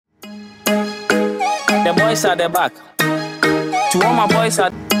The boys at the back. To all my boys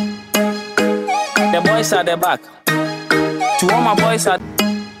at the boys at the back. To all my boys at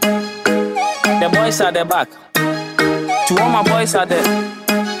the boys at the back. To all my boys at the.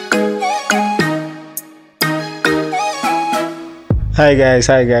 Hi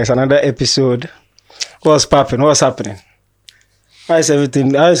guys, another episode. What's popping? What's happening? How is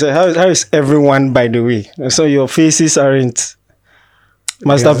everything? How is everyone, by the way? So your faces aren't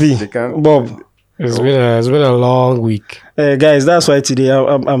Master P, Bob. It's been a long week. Guys, that's why today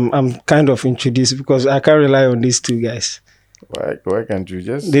I'm kind of introduced because I can't rely on these two guys. Why can't you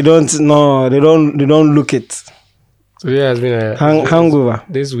just? They don't look it. Today has been a hangover.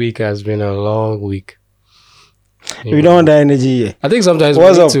 This week has been a long week. We don't want that energy here. I think sometimes we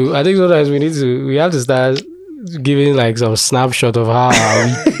have to start giving like some snapshot of how our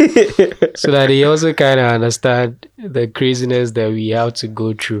week, so that they also kind of understand the craziness that we have to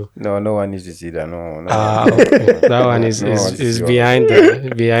go through. No one needs to see that. No. Okay. That one is behind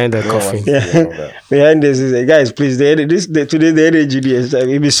the coffin. Yeah. Behind this is guys. Please, today the energy is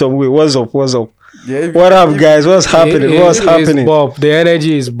maybe some way. What's up? Yeah, what up, guys? What's happening? What's happening? Bob, the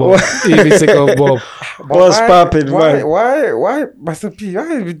energy is Bob. If you think of Bob, what's popping? Why, Master P?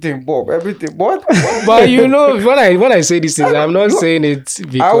 Why everything Bob? Everything what? But you know, when I say these things, I'm not saying it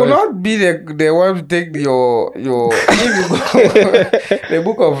because I will not be the one to take your if you go, the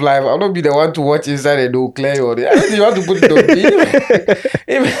book of life. I'll not be the one to watch inside and do clear or everything you want to put it on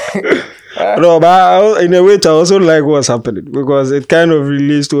me. No, but in a way, I also like what's happening because it kind of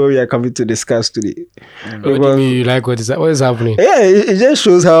relates to what we are coming to discuss today. What do you mean you like what is happening? Yeah, it just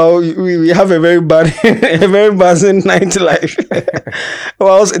shows how we have a very bad nightlife.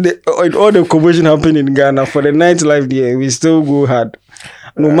 Whilst in all the commotion happening in Ghana, for the nightlife there, we still go hard.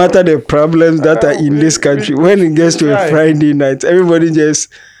 No matter the problems that are in this country, when it gets to a Friday night, everybody just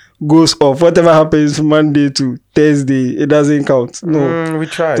goes off. Whatever happens Monday to Thursday, it doesn't count. No, we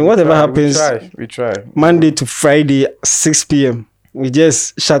try. So whatever happens, we try. Monday to Friday, 6 p.m. We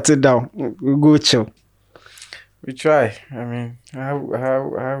just shut it down. We go chill. We try. I mean,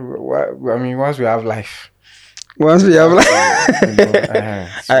 once we have life. I think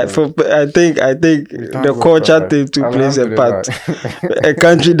the culture thing to plays a part. A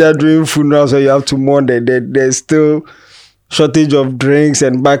country that doing funerals where you have to mourn there's still shortage of drinks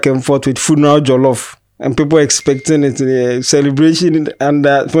and back and forth with funeral jollof, and people expecting it a celebration, and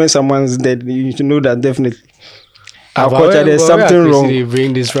when someone's dead, you should know that definitely our culture there's something wrong.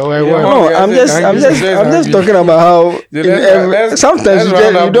 Bring this from no, I'm just talking about how sometimes you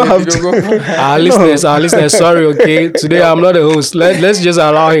don't have to. Our listeners, sorry, okay. Today I'm not the host. Let's just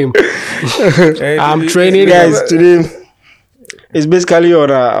allow him. I'm training guys today. It's basically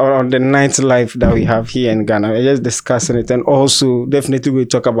on the nightlife that we have here in Ghana. We're just discussing it, and also definitely we'll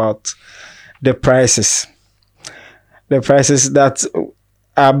talk about the prices. The prices that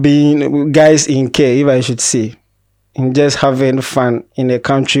are being guys in care, if I should say, in just having fun in a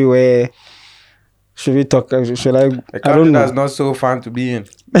country where should I? I don't know. That's not so fun to be in.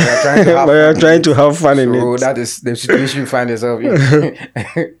 We are trying to have fun in it. So that is the situation you find yourself in.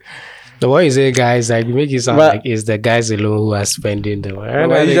 The way you say guys, like you make it sound like it's the guys alone who are spending the money.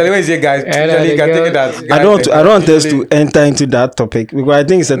 Usually when you say guys, usually you can take it as I don't want us to enter into that topic because I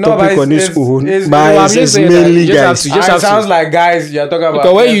think it's a topic on its own. But it's mainly guys. It sounds like guys you're talking about.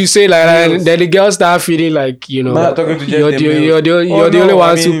 Because when you say like then the girls start feeling like, you know, you're the only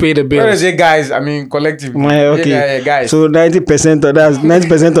ones who pay the bills. When I say guys, I mean collective. Okay. Guys. So 90% of that,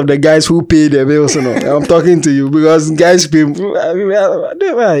 90% of the guys who pay the bills. I'm talking to you because guys pay.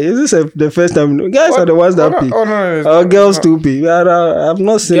 Is this the first time? Guys are the ones that pay. No. Girls too pay. I've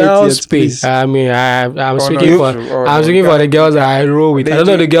not seen girls it yet. pay. Please. I mean, I'm speaking for the girls that I roll with. I don't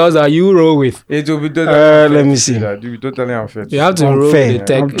know the girls that you roll with. It will be totally let me see. It will be totally unfair. You have to roll with the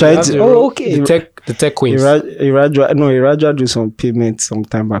tech. I'm trying to. Okay. The tech queens. Iraja do some payments some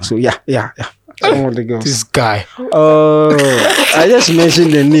time back. So yeah. Some of the girls. This guy. I just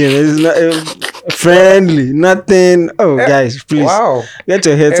mentioned the name. It's not friendly. Nothing. Guys, please. Wow. Get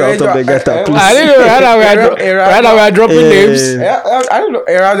your heads out of the gutter, please. I didn't know right now we are dropping names. I don't know.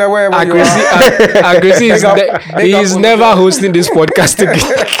 Where Agresi is never hosting this podcast again.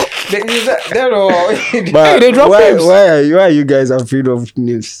 But they drop names. Why are you guys afraid of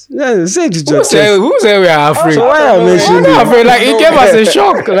names? Yeah, say it to yourself. Who say we are afraid? So why are mentioning names? Afraid? Like it gave us a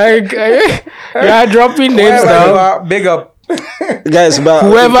shock. Like you are dropping names now. Big up, guys. But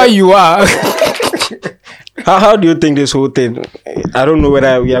whoever you are. How do you think this whole thing? I don't know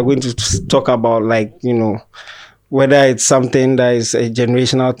whether we are going to talk about whether it's something that is a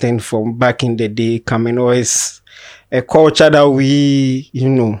generational thing from back in the day coming, or it's a culture that we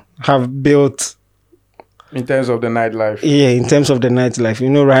have built In terms of the nightlife. Yeah, in terms of the nightlife. You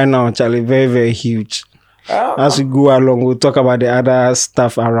know, right now, Charlie, very, very huge. As we go along, we'll talk about the other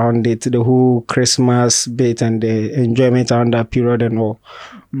stuff around it, the whole Christmas bit and the enjoyment around that period and all.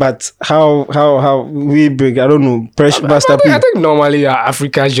 But how we bring, I don't know, pressure master I think normally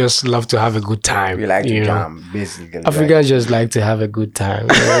Africans just love to have a good time. We like to you know. jam, basically. Africans just like to have a good time.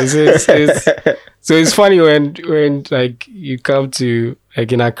 You know, so it's funny when like you come to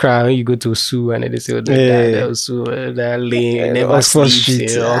like in Accra, when you go to Su and they say, oh, that Su, that lane, never Oxford sleeps.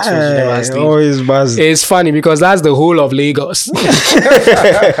 Street. You know, Oxford Street never sleeps. Always buzz. It's funny because that's the whole of Lagos. He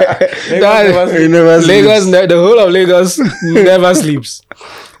never Lagos, sleeps. the whole of Lagos never sleeps.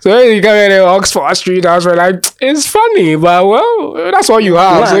 So when you come in Oxford Street, I was like, it's funny, but well, that's what you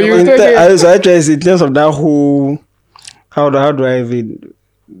have. So you take it. So actually, in terms of that whole, how do I even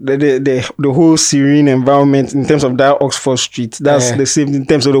the whole serene environment in terms of that Oxford Street, that's the same in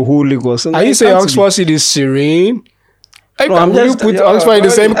terms of the whole Lagos. Are you saying Oxford City is serene? Like, No, I'm would just- you put Oxford in the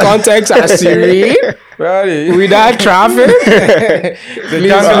same context as serene Really? without traffic? The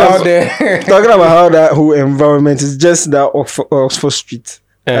jungle out there. talking about how that whole environment is just that Oxford Street.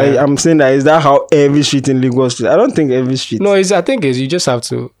 I'm saying that is that how every street in Lagos is? I don't think every street. No, I think you just have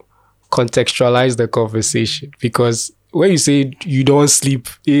to contextualize the conversation because when you say you don't sleep,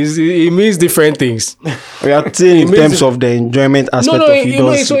 it means different things. We are saying in means terms of the enjoyment aspect no, of you you know,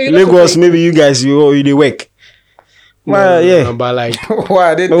 don't so sleep. you know, Lagos, okay. maybe you guys you work. Well, yeah. But like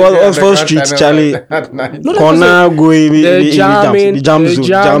Why they Because take Oxford the Street, Grand Charlie, Channel at night? corner going the jam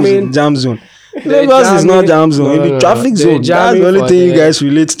jamming, zone. Lagos is not jam zone. It be traffic zone. That's the only thing you guys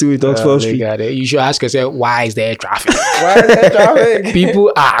relate to with Oxford Street. You should ask yourself, why is there traffic? Why is there traffic?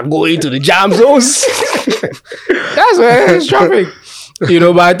 People are going to the jam zones. That's where there's traffic. You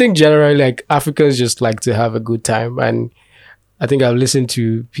know, but I think generally, like, Africans just like to have a good time. And I think I've listened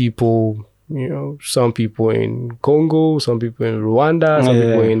to people, you know, some people in Congo, some people in Rwanda, some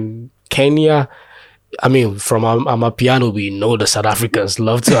people in Kenya. I mean, from I'm a piano, we know the South Africans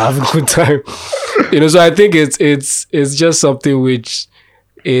love to have a good time. You know, so I think it's just something which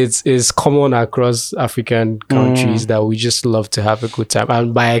is common across African countries that we just love to have a good time.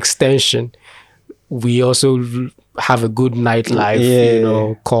 And by extension, we also have a good nightlife, you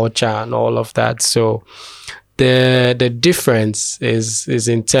know, culture and all of that. So the difference is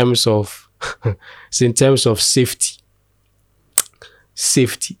in terms of safety.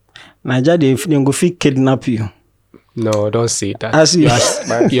 Safety. Nigeria, they go fit kidnap you. No, don't say that. As you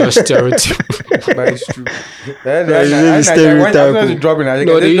You're stereotype. But it's true. Very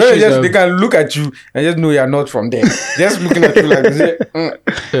stereotypical. No, They can look at you and just know you are not from there. Just looking at you like this.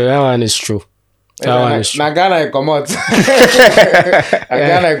 That one is true. That one is true. Nagana come out.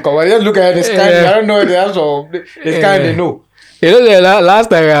 Nagana come out. Just look at the sky. I don't know the answer. The sky they know. You know, the last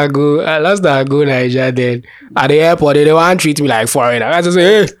time I go Nigeria, then at the airport, they don't want to treat me like foreigner. I just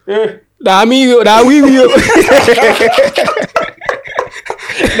say, hey, that me, that we. I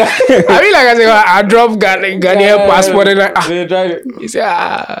mean, like I say, I drop Ghanaian passport and like, They tried it. he say,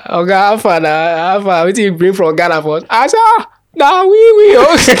 okay, Alpha, what you bring from Ghana for us? I say, nah, we.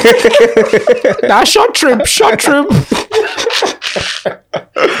 That short trip.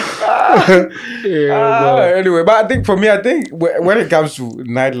 Anyway, but I think for me, when it comes to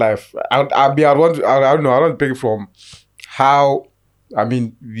nightlife, I don't know. I don't pick it from how. I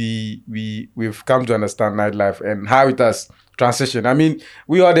mean, we've come to understand nightlife and how it has transitioned. I mean,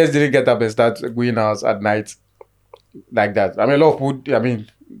 we all just didn't get up and start going out at night like that. I mean, a lot of people. I mean,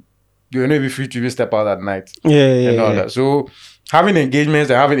 you know, be free to even step out at night. And all that. So having engagements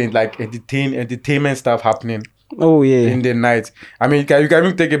and having like entertainment stuff happening. Oh yeah. In the night. I mean, you can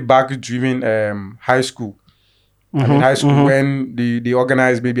even take it back to even high school. I mean, high school when they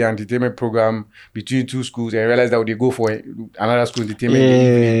organize maybe an entertainment program between two schools and realize that they go for another school entertainment.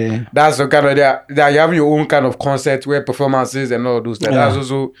 Yeah. That's the kind of that you have your own kind of concert where performances and all those things. That's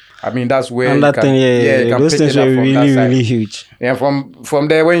also, I mean, that's where And that thing, you can those pick things it up are from really, that side. really huge. And from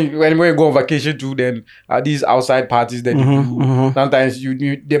there, when you go on vacation too, then these outside parties that you do, sometimes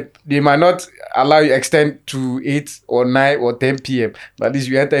they might not allow you extend to 8 or 9 or 10 p.m. But at least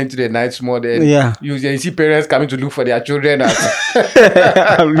you enter into the night more. Then you see parents coming to look for their children.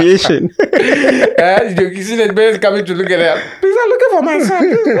 Aviation. You see the parents coming to look at them. Please, I'm looking for my son.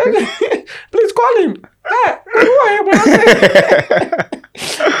 Please call him. Who are you?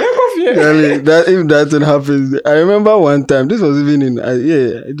 If that thing happens, I remember one time. This was even in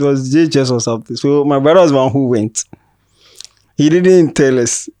it was JHS or something. So my brother was one who went. He didn't tell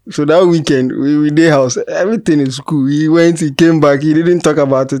us. So that weekend we did house. Everything is cool. He went. He came back. He didn't talk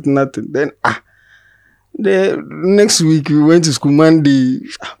about it. Nothing. Then The next week we went to school Monday.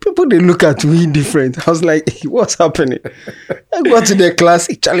 People they look at me different. I was like, hey, what's happening? I go to the class.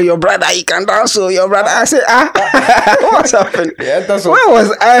 Hey, Charlie, your brother, he can dance. So your brother, I said, what's happening? Yeah, that's Where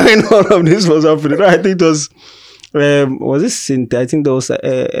was I when all of this was happening? I think it was this Saint? I think there was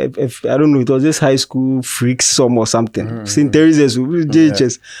I don't know. It was this high school freaks sum or something. Saint Teresa's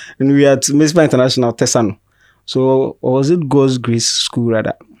JHS, and we had Mespa International Tesano. So or was it God's Grace School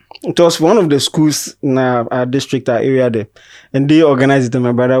rather? It was one of the schools in our district, our area there. And they organized it and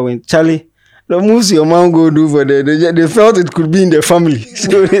my brother went, Charlie, the moves your mom go do for they felt it could be in the family.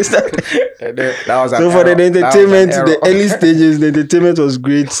 So they started. So for the entertainment, the early stages, the entertainment was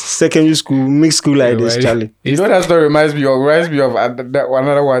great. Secondary school, mixed school like this, Charlie. You know that story reminds me of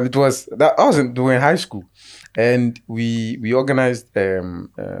another one. It was that I was doing high school, and we organized like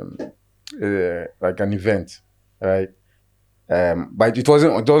an event, right? But it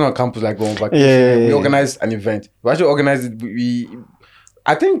wasn't on campus like on vacation. Yeah. We organized an event. We actually organized it.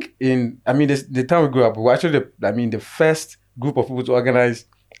 I think the time we grew up, we were actually the first group of people to organize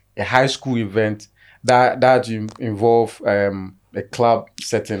a high school event that involve a club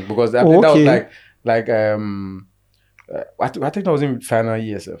setting, because I think that was like I think that was in final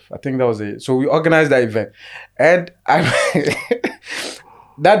ESF. I think that was it. So we organized that event, and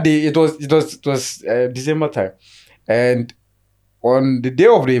that day it was December time, and on the day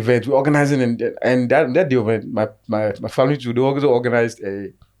of the event, we organized it, and that day of it, my family too, they also organized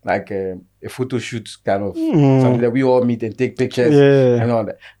a photo shoot kind of something that we all meet and take pictures and all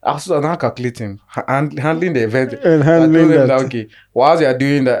that. I was now calculating, handling the event. And handling so I told them that. okay, while they are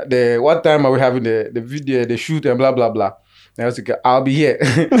doing that, what time are we having the video, the shoot and blah, blah, blah. And I was like, I'll be here.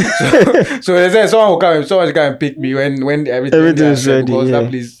 so they said someone will come and pick me when everything is ready. Because that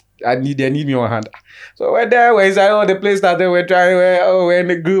place, they need me on hand. So we're there, we're inside, the place started, we're trying, we're in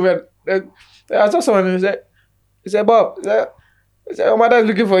the groove. And I saw someone who said, Bob, your mother is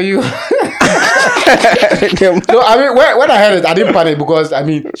looking for you. So when I heard it, I didn't panic, because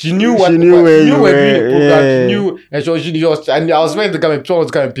she knew what She knew where you were. She knew, and she knew, and I was ready to come, someone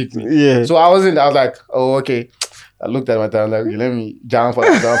was coming to pick me. Yeah. So I was like, oh, okay. I looked at my time, like, okay, let me jump for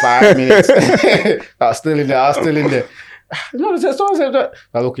 5 minutes. I was still in there. No, someone said that.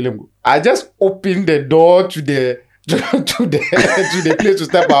 I was okay, let me go. I just opened the door to the place to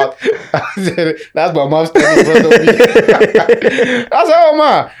step out. I said, that's my mom standing in front of me. I said, oh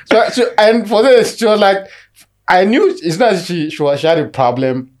ma. So and for this, she was like, I knew it's not she had a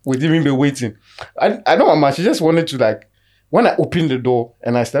problem with even be waiting. I know ma, she just wanted to, like, when I opened the door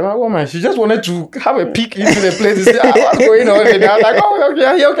and I stepped out, oh man, she just wanted to have a peek into the place and say, what's going on? And I was like, oh,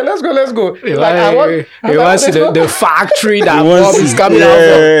 okay, let's go. He wants the factory that Bob is coming out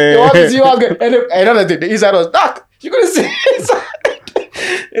from. He wants to see what's going on. And another thing, the inside was dark. You couldn't see inside.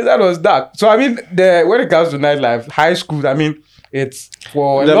 Inside was dark. So, when it comes to nightlife, high school, it's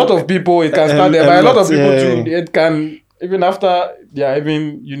for a lot of people, it can start there. But a lot of people too, it can, even after,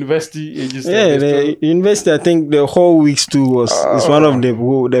 even university ages. Yeah, the university, I think the whole weeks too is one of the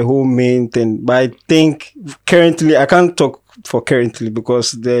whole main thing. But I think currently, I can't talk for currently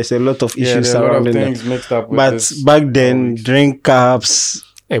because there's a lot of issues surrounding that. Mixed up with but this back then, drink cups,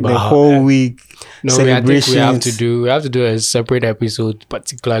 the whole week. No, I think we have to do a separate episode,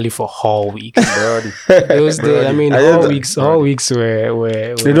 particularly for Hallweek. Hallweeks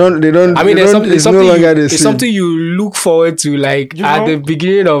were they don't. It's something you look forward to, like at the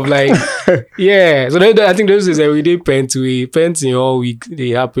beginning of like yeah. So I think those days we did pens in all week. They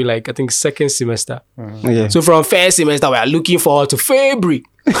happen like I think second semester. Yeah. So from first semester we are looking forward to February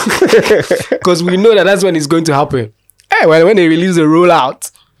because we know that's when it's going to happen. Hey, when they release the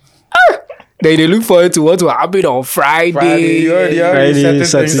rollout. They look forward to what will happen on Friday,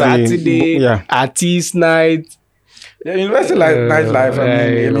 Saturday, artist night. Yeah, university nightlife.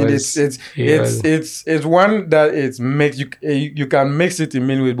 It's one that it makes you can mix it in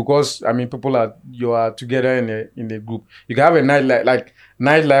many ways because people you are together in a group. You can have a nightlife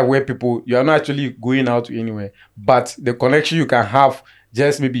where you are not actually going out anywhere, but the connection you can have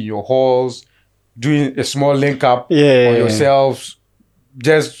just maybe your halls, doing a small link up on yourselves.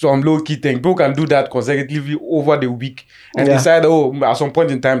 Just some low-key thing. People can do that consecutively over the week and decide, at some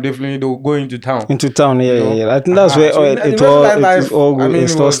point in time, definitely they'll go into town. I think that's where it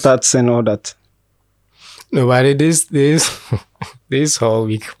all starts and all that. No, but this whole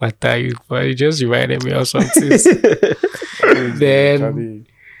week, but it just reminded me of something. Then,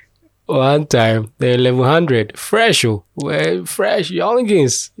 one time, the 1100, fresh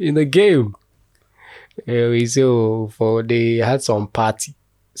youngins in the game. They had some party.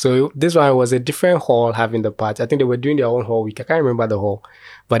 So this one was a different hall having the party. I think they were doing their own hall week. I can't remember the hall,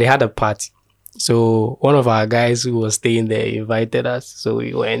 but they had a party. So one of our guys who was staying there invited us. So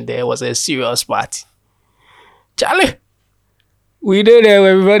we went there. It was a serious party. Charlie, we did there.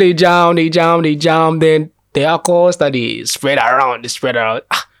 Everybody jam. Then the alcohol started spread around.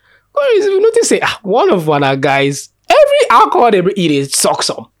 We notice one of our guys, every alcohol they eat is suck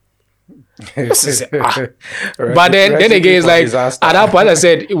some. But then again, it's like at that point I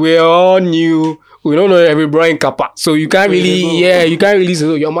said we all knew. We don't know every bro in Kappa, so you can't really, you can't really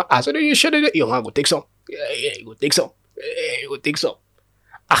say, your man, so you should, your man go take some, go take some.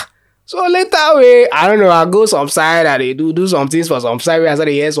 So later, I don't know, I go some side and they do some things for some side where I said,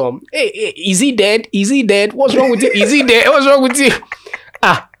 hear some, hey, is he dead? What's wrong with you? Is he dead? What's wrong with you?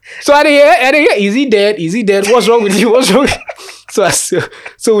 So I hear, is he dead? What's wrong with you?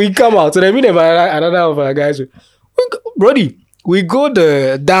 So we come out. So then me and another of our guys, Brody, we go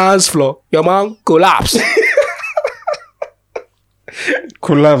the dance floor. Your man collapsed.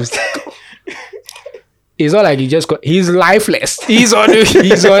 It's not like he just he's lifeless. He's on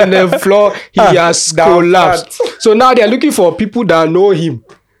the floor. He has collapsed. So now they're looking for people that know him.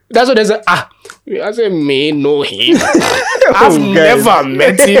 That's what they say. I say, me know him. I've never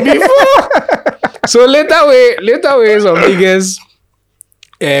met him before. So later we some niggas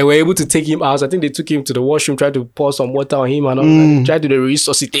were able to take him out. I think they took him to the washroom, tried to pour some water on him and all that. Tried to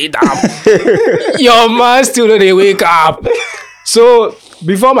resuscitate him. Your man still don't they wake up. So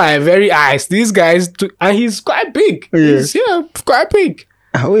before my very eyes, these guys took, and he's quite big. He's quite big.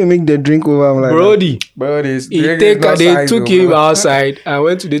 How you make the drink over? I'm like, Brody, they took him over. outside and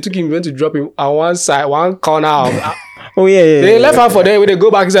went to drop him on one corner of They left her for there. When they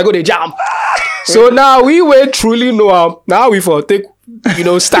go back, he's like, go they jump. So now we will truly know him. Now we for take,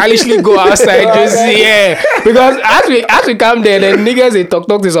 stylishly go outside just because as we come there, the niggas they talk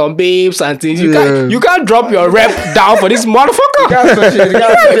to some babes and things. You can't drop your rep down for this motherfucker. The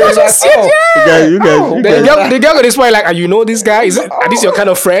girl got this point like, you know this guy? Are these your kind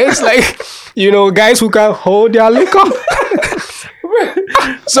of friends? Like, guys who can hold their liquor.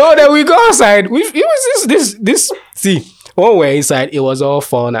 So then we go outside. It was this. See, when we were inside, it was all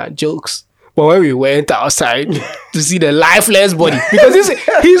fun and jokes. But when we went outside to see the lifeless body, because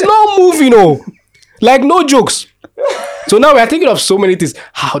he's not moving, like no jokes. So now we're thinking of so many things.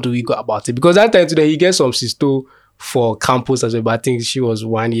 How do we go about it? Because that time today he gets some sister for campus as well, but I think she was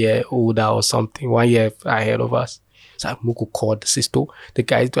 1 year older or something, 1 year ahead of us. So Muku called the sister,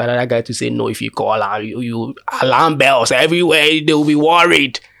 another guy to say no. If you call her, you alarm bells everywhere. They will be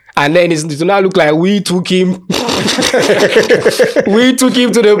worried. And then it now look like we took him. We took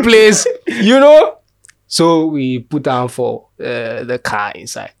him to the place, So we put down for the car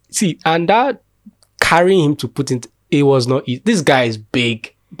inside. See, and that carrying him to put in, it was not easy. This guy is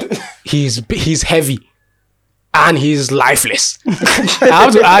big. He's heavy. And he's lifeless. I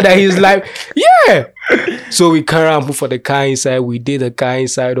have to add that he's So we carry and put for the car inside. We did the car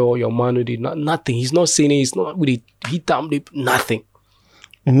inside. Or your man did nothing. He's not saying it. He's not with it. He thumbed it. Nothing.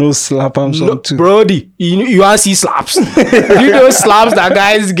 Slap him too. Brody, you want to see slaps. Slaps that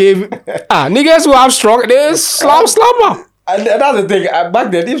guys gave. Niggas who have strong, they slap him. And that's the thing.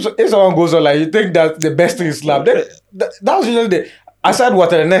 Back then, if someone goes on like, you think that the best thing is slap, then that's usually the aside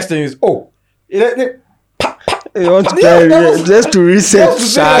water. The next thing is you want to carry just to reset.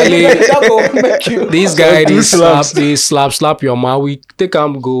 This guy, they slap your man. We take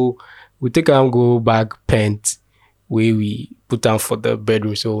him go back pent where we put down for the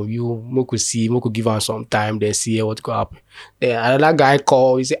bedroom. So Moku give him some time, then see what go happen. Then another guy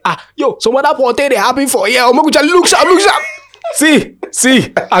call, he say, some other party they happy for Moku just look sharp. See,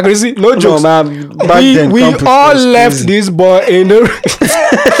 I can see, no jokes. We all left this boy in the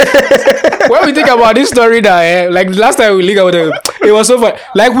when we think about this story that like last time we leaked about it was so fun.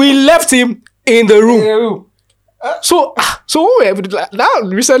 Like we left him in the room. So now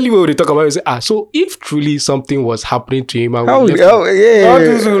recently we were talking about it, so if truly something was happening to him,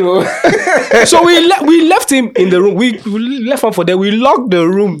 so we left him in the room. We left him for there. We locked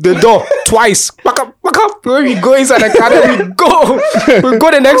the door twice. Back up. When we go inside the car, then we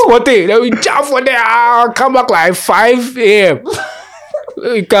go the next morning. Then we jump for there. Come back like 5 a.m.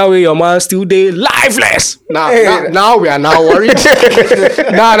 You can't wait, your man still there, lifeless. Now we are now worried. It's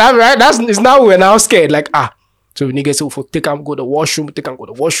now we're now scared. Like so niggas say, take him go to the washroom. We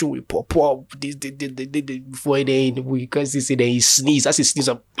pour this before we can see then he sneeze. As he sneeze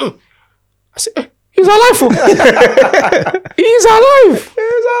up, I say, he's alive. He's alive.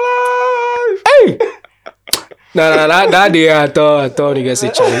 Hey. That day I thought niggas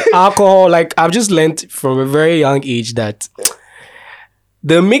say alcohol. Like I've just learned from a very young age that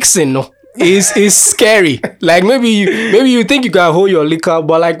the mixing, is scary. Like maybe you think you can hold your liquor,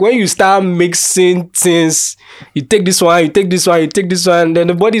 but like when you start mixing things, you take this one, you take this one, you take this one, then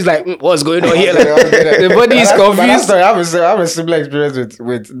the body's like, what's going on here? Like, the body is confused. I have a similar experience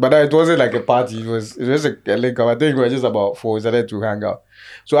with, but it wasn't like a party. It was just a link up. I think we were just about 4. We started to hang out.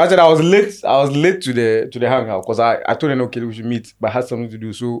 So I said I was late to the hangout because I told them okay we should meet, but I had something to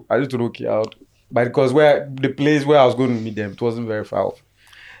do. So I just told okay out, but because the place where I was going to meet them, it wasn't very far off.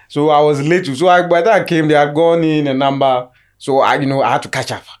 So I was late too. So by the time I came, they had gone in a number. So I had to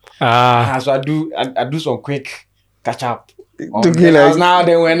catch up. So I do some quick catch up.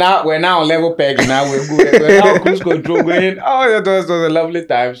 We're now on level peg. Now we're now cruise control going. Oh, that was a lovely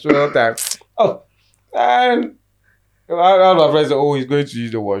time. So time. Oh, and all my friends said, oh, he's going to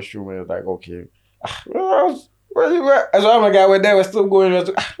use the washroom. And I was like, okay. As well, my guy went there, we're still going.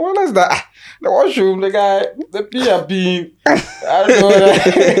 What is that? The washroom, the guy, the PRP. I don't know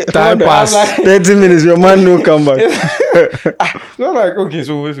that. Time pass. Like, 30 minutes, your man no come back. So I'm like, okay,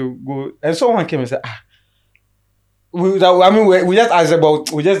 so we should go. And someone came and said, we just asked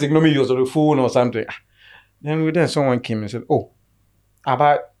about, we just ignore me, you was on the phone or something. Then someone came and said, oh,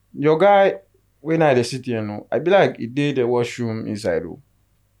 about your guy, when I the city, I be like, he did the washroom inside.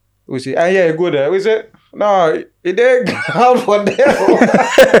 We say, yeah, you go there. We say, no, he did ground for there.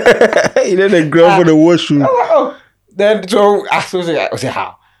 He did a ground for the washroom. Then so I say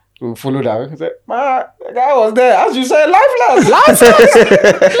how? We follow that. We said, man, the guy was there. As you said, lifeless. Lifeless.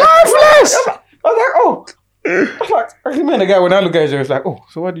 I was like, oh. I mean, the guy when I look at it, he was like, oh,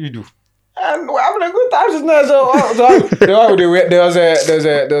 so what do you do? And we're having a good time just now. So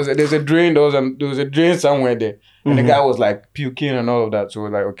there's a drain. There was a drain somewhere there, and the guy was like puking and all of that. So we're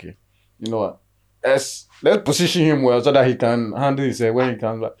like, okay, you know what? Let's position him well so that he can handle himself when he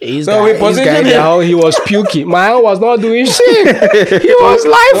comes back. We positioned him. How he was puking. My hand was not doing shit. He was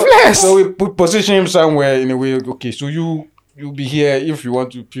lifeless. So we position him somewhere in a way. Okay, so you'll be here if you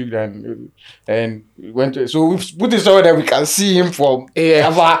want to puke and we went to, so we put it so that we can see him from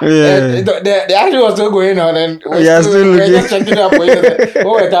afar. The action was still going on and we're just checking up when it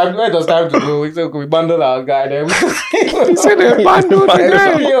was time to go. We said we bundle our guy then we said they bundled the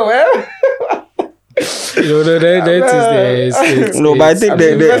guy. But I think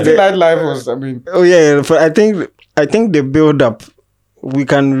the nightlife was, I mean. Oh yeah, I think the build up we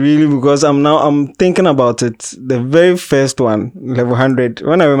can really, because I'm thinking about it. The very first one, level 100,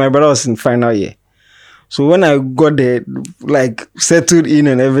 when my brother was in final year. So when I got there, like settled in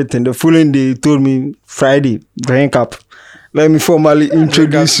and everything, the following day he told me, Friday, drink up. Let me formally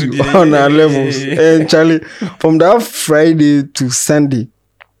introduce you on our levels. And Charlie, from that Friday to Sunday,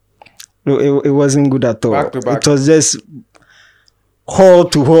 no, it wasn't good at all. Back to back. It was just hall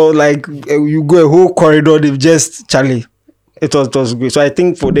to hall, like you go a whole corridor, they've just, Charlie. It was great. So I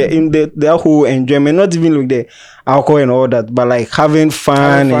think for their whole enjoyment, not even like the alcohol and all that, but like having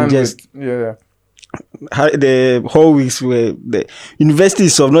fun and just the whole weeks were the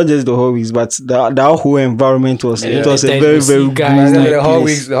universities of not just the whole weeks, but the whole environment was it was a very very good. The whole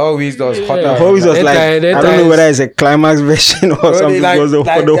weeks was hotter. The whole weeks was like I don't know whether it's a climax version or something. Because the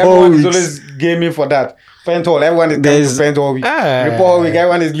whole weeks always gaming for that. Paint all. Everyone is going to paint all week. Before week,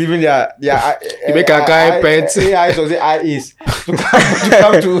 everyone is leaving their you make a guy paint. AI so the IEs to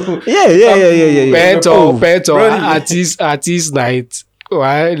come to paint or artist night.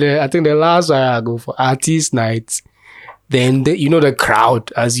 Right? I think the last one I go for artist night. Then the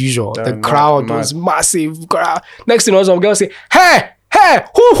crowd as usual. The crowd was massive. Crowd. Next thing, some girls say, "Hey,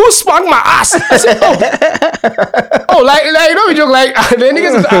 who spanked my ass?" I said, "Oh, like we joke like the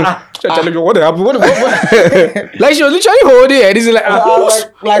niggas." What happened? What? Like she was literally holding it. This is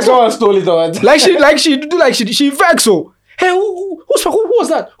like someone stole it or she vexed. So hey, who was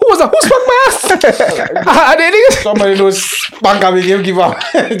that? Who spanked my ass? Somebody knows spank and we give up.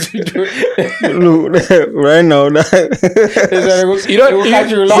 Look, right now, you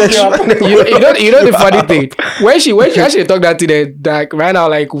know the funny thing when she actually talked that today, like right now,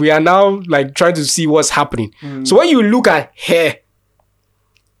 like we are now like trying to see what's happening. So when you look at her.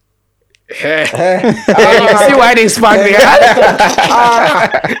 You see why they spank me?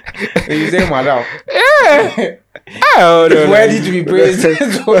 You say madam. Ready to be praised.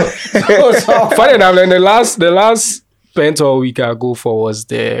 Funny enough, then the last Pental week I go for was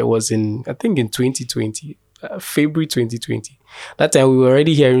in I think in 2020, February 2020. That time we were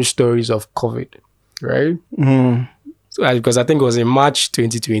already hearing stories of COVID, right? because I think it was in March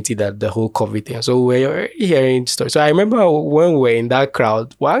 2020 that the whole COVID thing. So we were hearing stories. So I remember when we were in that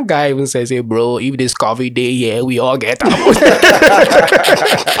crowd, one guy even says, "Hey, bro, if this COVID day here, we all get out."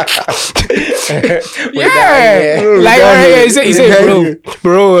 He said,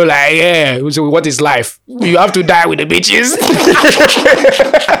 bro, like, yeah. So what is life? You have to die with the bitches.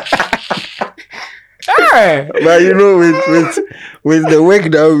 But you know, with the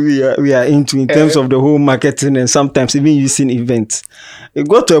work that we are into in terms of the whole marketing and sometimes even using events, it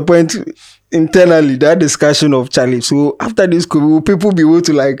got to a point internally that discussion of Charlie. So after this COVID, will people be able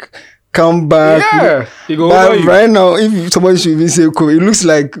to like come back? Yeah. But right now, if somebody should even say COVID, it looks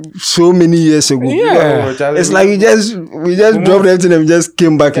like so many years ago. Yeah. It's like we just dropped everything and we just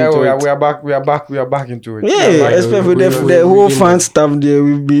came back into it. We are back into it. Yeah, especially the whole fun stuff there.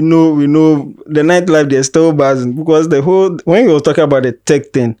 We know the nightlife. There's still buzzing because when you were talking about the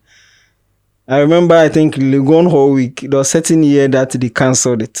tech thing, I remember I think Legon Hallweek. There was a certain year that they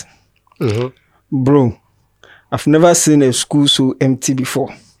cancelled it. Mm-hmm. Bro, I've never seen a school so empty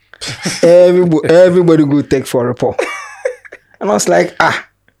before. Everybody go take for a report. And I was like,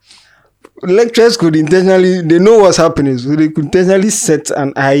 lecturers could intentionally, they know what's happening, so they could intentionally set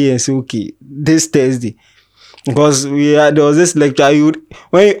an IA and say, okay, this Thursday. Because there was this lecture,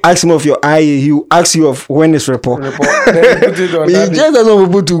 when you ask him of your IA, he will ask you of when it's report. But he just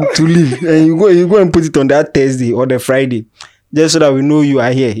doesn't want people to leave. And you go and put it on that Thursday or the Friday, just so that we know you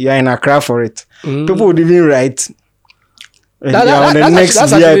are here. You are in Accra for it. People would even write. That's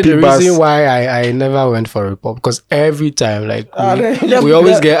actually the reason why I never went for a report, because every time we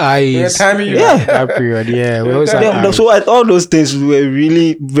always get IEs. That period. Yeah, we always have so all those things were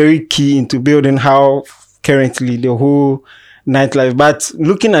really very key into building how currently the whole nightlife. But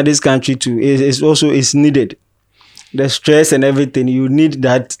looking at this country too, it's needed. The stress and everything, you need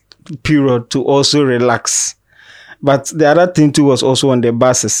that period to also relax. But the other thing too was also on the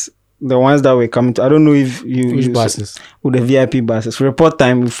buses. The ones that were coming to, I don't know if which buses? With the VIP buses. Report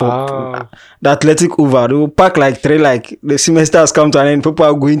time for the athletic over. They will pack like 3, like the semester has come to an end. People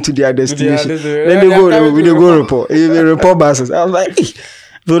are going to their destination. Then they go report. They report buses. I was like,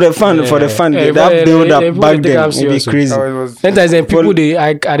 for the fun, that build up back then will be crazy. Sometimes people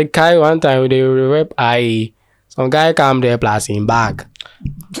at the Kai one time they rep some guy come there plus him back.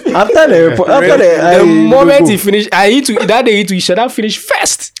 After the moment he finished, that day he should have finished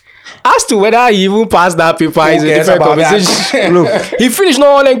first. As to whether he even passed that paper is a different conversation. Look, he finished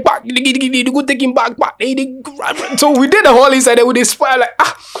no like back. They go take him back. So we did the whole inside there with this spoil like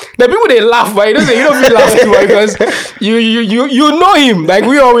the people they laugh, but you don't feel laugh too because you know him. Like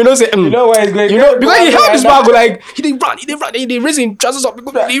we know say you know where he's going. You know because he held his back like he didn't run. He did raising trousers up.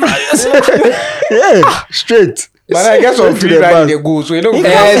 Yeah, straight. But I guess on free ride they go, so you don't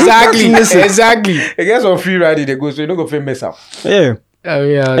exactly. I guess on free ride they go, so you don't go feel mess up. Yeah.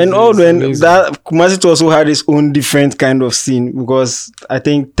 And all when that Kumasi also had its own different kind of scene, because I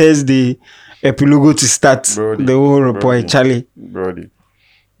think Thursday epilogue to start the whole report, Charlie. Brody.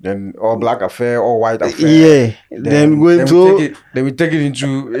 Then all black affair, all white affair. Yeah. Then we take it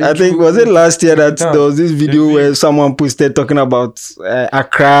into I think was it last year that there was this video where someone posted talking about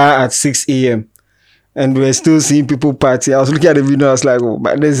Accra at 6 a.m. and we're still seeing people party. I was looking at the video, I was like, oh,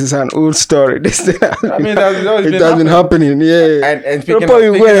 but this is an old story. It has been happening. Yeah. And speaking of,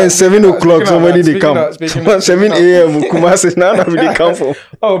 you go at 7 o'clock, somebody they come. 7 a.m. Kumasi, now they come from.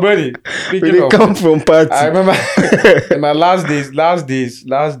 Oh, buddy. They come from party. I remember in my last days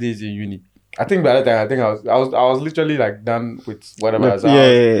in uni. I think by that time, I was literally like done with whatever. I was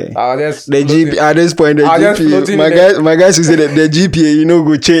the GPA at this point. The GPA, my guys who say that the GPA,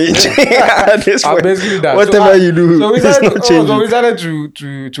 go change. At this point, basically that. Whatever you do, so we started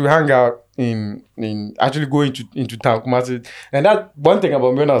to hang out in actually go into town, Kumasi. And that one thing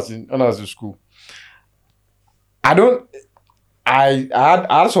about me when I was in school, I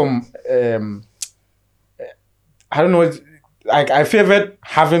had some I don't know. Like I favored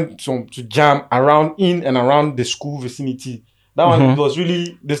having some to jam in and around the school vicinity. That one was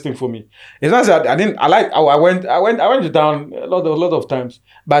really this thing for me. It's not that I went to town a lot of times,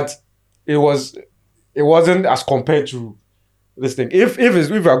 but it wasn't as compared to this thing. If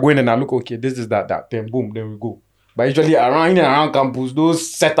we're going and I look okay, this is that, then boom, then we go. But usually around campus,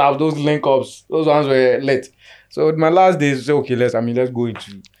 those setups, those link ups, those ones were late. So my last days, okay, let's go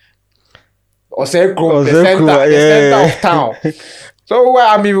into the center of town. So we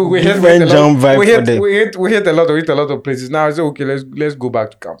hit a lot of places. Now I say okay, let's go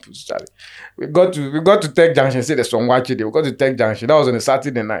back to campus, Charlie. We got to Tech Junction. Say there's some watching day. We got to Tech Junction. That was on a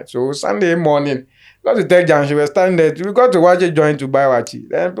Saturday night. So Sunday morning, we got to Tech Junction. We were standing there. We got to watch a joint to buy wachi.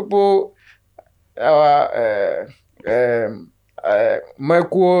 Then people,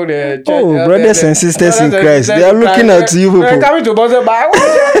 Michael, the brothers and sisters in Christ, they are looking at you people. They're coming to Boston, but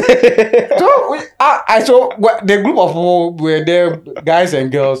I saw the group of people were there, guys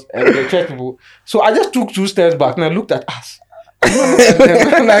and girls, and the church people. So I just took 2 steps back and I looked at us.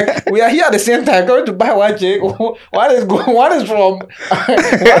 I'm like, we are here at the same time going to buy one check. One is from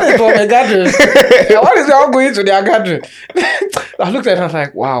a gathering. One is all going to their gathering. I looked at it and I was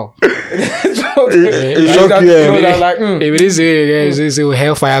like, wow. It shocked you. I was like, If it is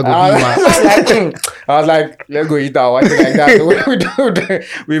hellfire, go I was like, let's go eat our thing like that.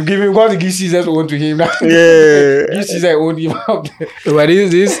 We've got to give Caesar's own to him now. Yeah. Give Caesar own him up. But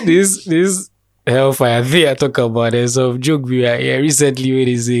this hellfire thing I talk about, there's some joke we are here recently where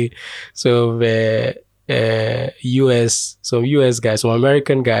they say some US guy, some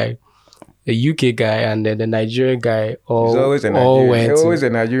American guy, a UK guy, and then the Nigerian guy all went a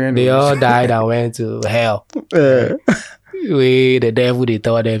Nigerian. They all died and went to hell. Where the devil they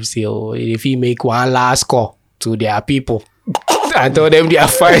told them, say, oh, if he make one last call to their people and told them they are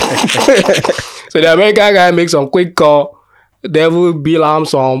fine. So the American guy makes some quick call. Devil bill him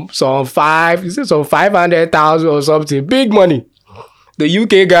some 500,000 or something, big money. The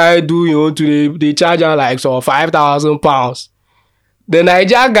UK guy do they charge him like some £5,000. The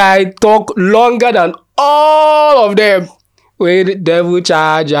Niger guy talk longer than all of them. Where the devil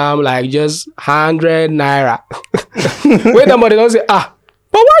charge him like just 100 naira. Where the money don't say but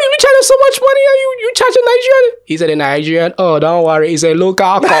why you charging so much money? Are you charging Nigerian? He said, a Nigerian. Oh, don't worry, it's a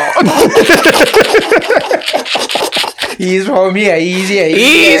local call. He's from here. Easy.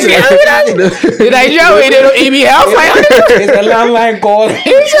 The Nigerian way they don't even help. It's a landline call.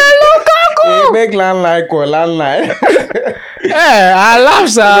 It's a local call. They make landline call. Landline. I laugh,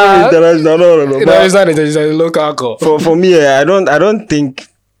 sir. No, It's a local call. For me, I don't think.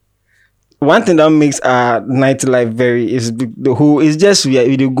 One thing that makes nightlife very is the whole is just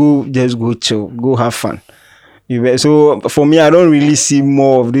we go chill, go have fun. So for me, I don't really see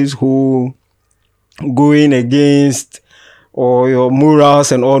more of this whole going against or your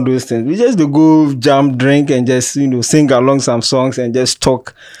morals and all those things. We just go jam, drink, and just sing along some songs and just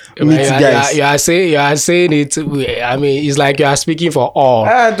talk. Meet guys. You are saying it. I mean, it's like you are speaking for all.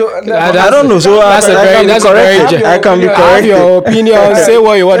 I don't know. So that's correct. I can be correct. Have your opinion. Say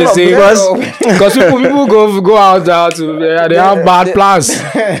what you want to say because people go out there to they have bad plans.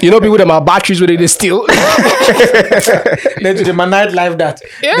 People them have batteries where they steal. They do the nightlife that.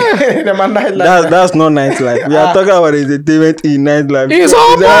 Yeah, the nightlife. That's not nightlife. We are talking about entertainment in nightlife. It's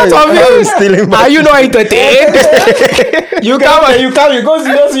all part of it. Are you not entertained? You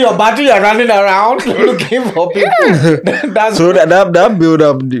go see your battery, you're running around looking for people. That build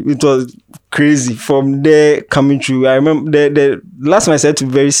up, it was crazy from there coming through. I remember the last time I said to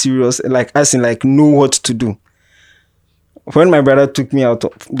be very serious, like asking, like know what to do. When my brother took me out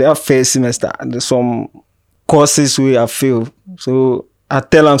of their first semester, there's some courses where I failed. So I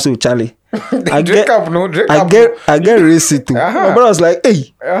tell him, so Charlie, I get receipt too. My brother was like,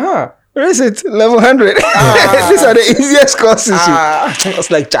 hey. Raise it, level 100. These are the easiest courses. I was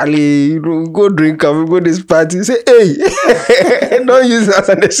like, Charlie, go drink and go this party. Say, hey, don't use that as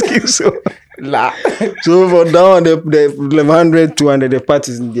an excuse. So for down the level 100, 200, the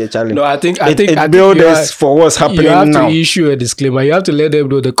parties in there, Charlie. No, I think it builds us for what's happening now. You have to issue a disclaimer. You have to let them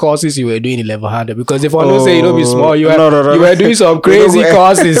know the courses you were doing in level 100 because if I don't say you don't be small, you were doing some crazy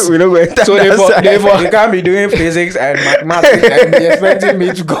courses. We don't go. So you can't be doing physics and mathematics and be expecting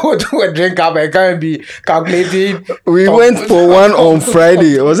me to go to a drink up. I can't be calculating. We went for one on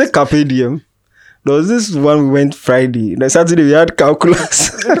Friday. Was it Carpe Diem? There was this one we went Friday. The Saturday we had calculus.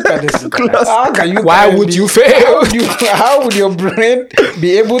 Why would you fail? How would your brain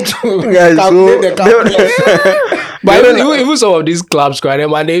be able to calculate the calculus? But even some of these clubs,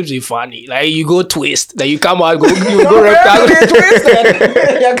 my names are funny. Like you go twist, then you come out, you go rectangle.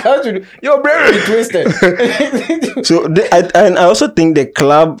 Your brain will be twisted. So I also think the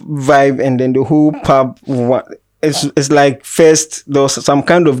club vibe and then the whole pub it's like first there was some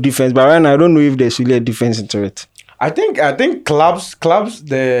kind of defense, but right now I don't know if there's really a defense into it. I think clubs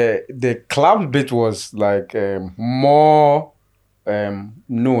the club bit was like more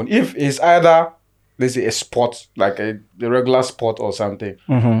known. If it's either let's say a sport like a regular sport or something,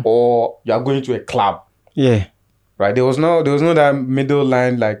 or you are going to a club. Yeah. Right. There was no that middle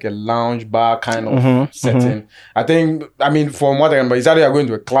line like a lounge bar kind of setting. I mean from what I remember, it's either you're going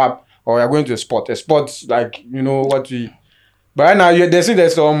to a club or you're going to a sport. A sport's like, what we... But right now, there's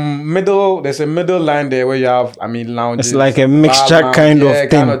a middle line there where you have, lounges. It's like a mixture kind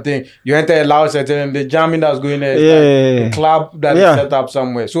of thing. You enter a lounge setting, the jamming that's going there, like a club that is set up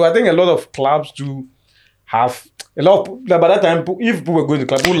somewhere. So I think a lot of clubs do have a lot of by that time, if people were going to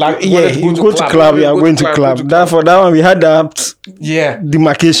club, people like you go to club, you are going to club. That for that one, we had that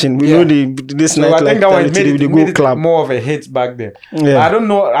demarcation. We know this so night I think that one made it club more of a hit back then. I don't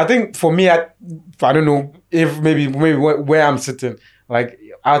know. I think for me, I don't know if maybe where I'm sitting, like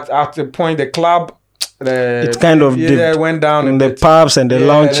at the point the club. It kind of went down in the pubs and the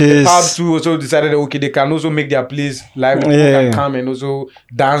lounges. The pubs too also decided okay, they can also make their place live. People can come and also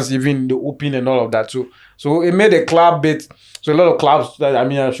dance even in the open and all of that. So it made a club bit. So a lot of clubs that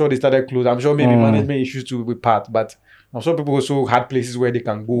I'm sure they started closed. I'm sure maybe management issues too with part, but I'm sure people also had places where they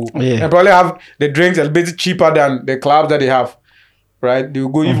can go and probably have the drinks a bit cheaper than the clubs that they have. Right? They will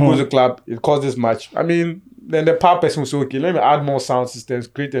go if you go to the club, it costs this much. I mean, then the pub person will say, okay, let me add more sound systems,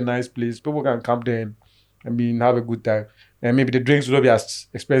 create a nice place. People can come there and have a good time. And maybe the drinks will not be as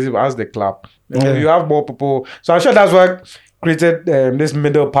expensive as the club. You have more people. So I'm sure that's what created this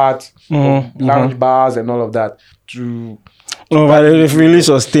middle part of lounge bars and all of that. But it really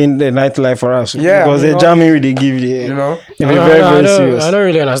sustained the nightlife for us. Because the jamming they give the, very serious. I don't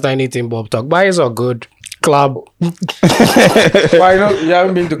really understand anything Bob talk, but it's all good. Club. Why not? You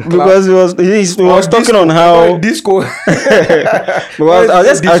haven't been to club? Because he was talking on how disco. Because I was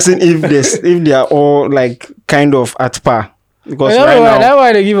just asking if they are all like kind of at par. Because that's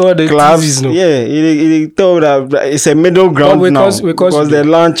why they give all the clubs. teases, no? Yeah, he told that it's a middle ground because the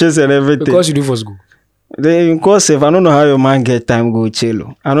lunches and everything. Because you do for school. Because if I don't know how your man get time go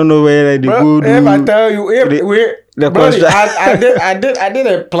chill. I don't know where they go. If I tell you, I did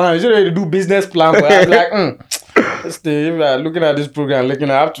a plan. You know, to do business plan. But I'm like, Steve, looking at this program, I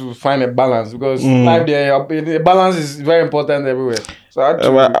have to find a balance because life there, the balance is very important everywhere. So I have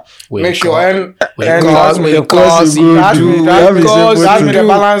to make sure and because the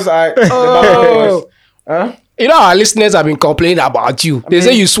balance. You know, our listeners have been complaining about you. They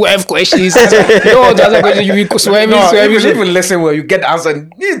say you swerve questions. You don't want to answer questions, you be swerving. If you listen well, you get the answer.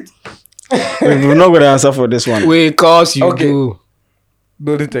 We're not going to answer for this one. Because you do.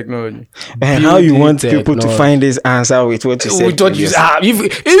 Building technology. And how you want people to find this answer with what you said?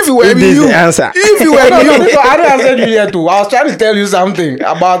 If you were me, the answer. If you were me, I don't answer you here too. I was trying to tell you something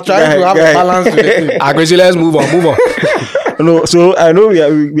about trying to have a balance with it. Aggressive, let's move on. No, so I know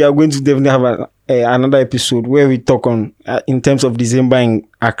we are going to definitely have another episode where we talk on in terms of December in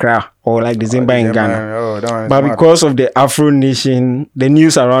Accra or like December in Ghana. But because of the Afronation, the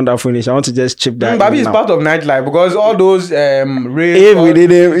news around Afronation, I want to just chip that. Babi is part of Nightlife because all those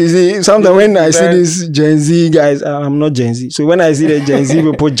you see, sometimes when I see these Gen Z guys, I'm not Gen Z. So when I see the Gen Z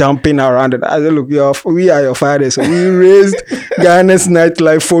people jumping around it, I say, look, we are your fathers. So we raised Ghana's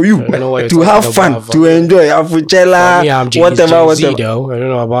Nightlife for you to have fun, to enjoy Afrochela, whatever. I don't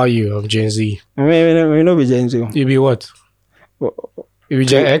know about you. I'm Gen Z. We know be Gen Z. You be what? You be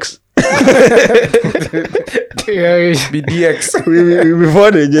Gen X? Be DX.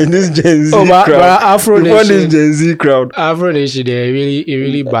 Before this Gen Z crowd. Before this Gen Z crowd. Afronation, it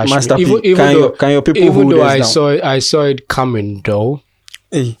really bashed me. Can your people even hold though I saw it coming though.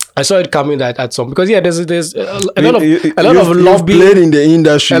 Hey. I saw it coming that at some because there's a lot of lobbying played in the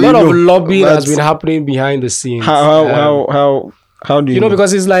industry. A lot of lobbying has been happening behind the scenes. How do you know?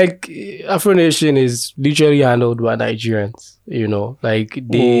 Because it's like Afronation is literally handled by Nigerians. You know, like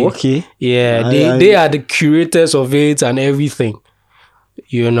they they are the curators of it and everything.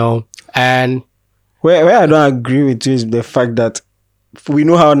 You know, and where I don't agree with you is the fact that we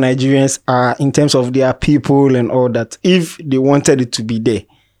know how Nigerians are in terms of their people and all that. If they wanted it to be there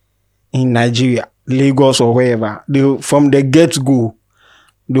in Nigeria, Lagos or wherever, from the get-go,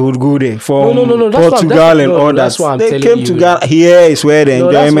 they would go there. From Portugal and all that. That's what I'm they telling came you. to Ghana. Here is where the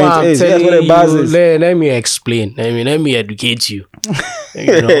enjoyment is. That's where the buzz is. Let me explain. Let me educate you.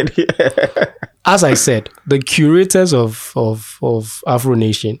 You know? As I said, the curators of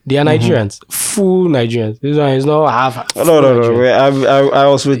Afronation, they are Nigerians, full Nigerians. This one is not half. No. I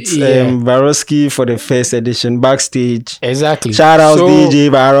was with Baroski for the first edition backstage. Exactly. Shout out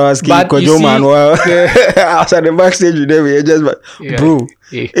DJ Baroski, Kojo Manuel. I was at the backstage with them. Bro.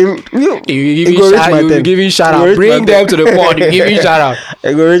 You give it shout out. Bring them to the pod. You give it shout out.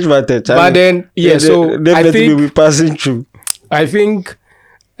 I go reach my touch. But then, so I think we'll be passing through. I think.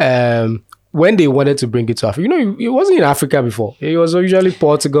 When they wanted to bring it to Africa, it wasn't in Africa before. It was usually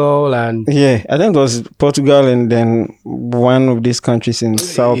Portugal and... Yeah, I think it was Portugal and then one of these countries in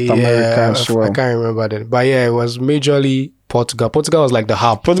South America as well. I can't remember that. But it was majorly Portugal. Portugal was like the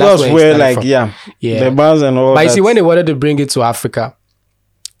hub. Portugal was where the bars and all that. But you see, when they wanted to bring it to Africa,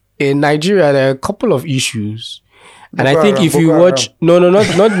 in Nigeria, there are a couple of issues. And I think if you watch... No,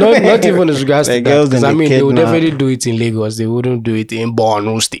 not even as regards to that. Because they would definitely do it in Lagos. They wouldn't do it in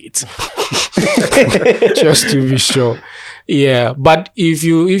Borno State. Just to be sure. Yeah, but if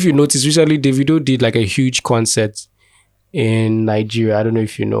you notice, recently Davido did like a huge concert in Nigeria. I don't know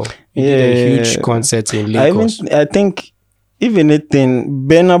if you know. He did a huge concert in Lagos. I think, if anything,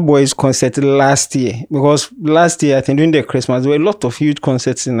 Burna Boy's concert last year, because last year, I think during the Christmas, there were a lot of huge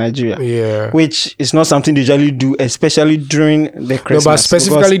concerts in Nigeria. Yeah. Which is not something they usually do, especially during the Christmas. No, but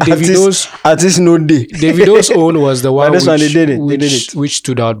specifically Davido's... Artists no day. Davido's own was the one, they did it. Which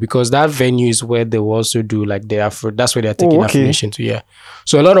stood out, because that venue is where they will also do like that's where they're taking Afronation to, yeah.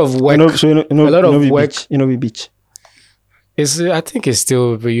 So a lot of work... Beach. Beach. I think it's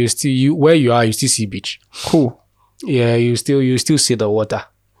still... But where you are, you still see beach. Cool. Yeah, you still see the water,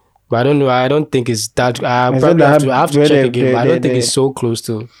 but I don't know. I don't think it's that. I probably have to check again. But I don't think it's so close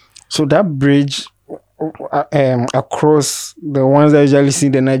to. So that bridge across the ones that usually see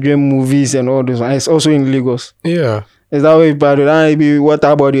the Nigerian movies and all those, it's also in Lagos. Yeah, is that way? But it be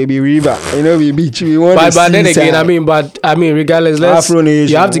water body, it be river, be beach. We want but then again, I mean, regardless,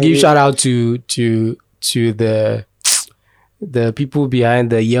 you have to give shout out to the people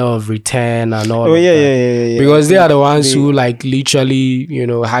behind the year of return and all. Yeah. Because they are the ones who like literally,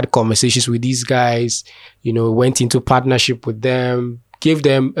 had conversations with these guys, went into partnership with them, gave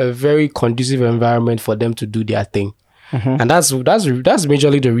them a very conducive environment for them to do their thing. And that's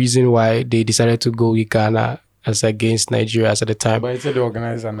majorly the reason why they decided to go with Ghana as against Nigeria at the time. But it's the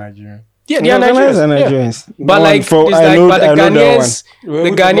organizers are Nigerian. Yeah, they are Nigerians. Yeah. But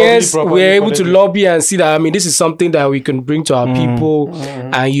the Ghanaians were able to lobby and see that, this is something that we can bring to our people,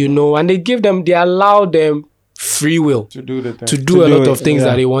 and and they allowed them free will to do a lot of things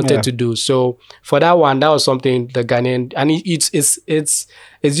that they wanted to do. So for that one, that was something the Ghanaian, and it's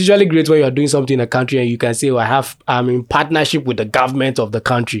usually great when you are doing something in a country and you can say, well, I'm in partnership with the government of the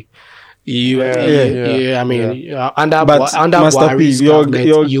country. Under Buhari's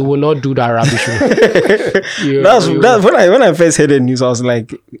government, you will not do that rubbish. When I first heard the news, I was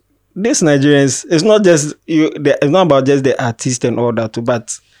like, these Nigerians, it's not about just the artist and all that,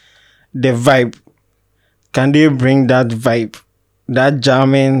 but the vibe. Can they bring that vibe, that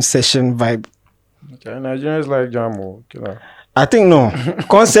jamming session vibe? Okay, Nigerians like jam. I think no.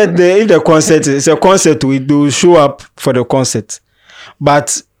 Concert, if the concert is a concert, we do show up for the concert,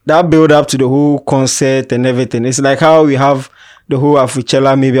 but that build up to the whole concert and everything. It's like how we have the whole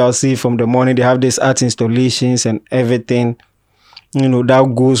Afrochela. Maybe I'll see from the morning they have these art installations and everything.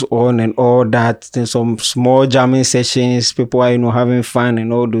 That goes on and all that. Then some small jamming sessions. People are having fun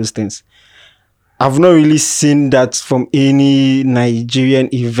and all those things. I've not really seen that from any Nigerian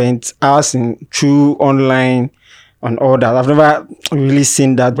event, as in true online and all that. I've never really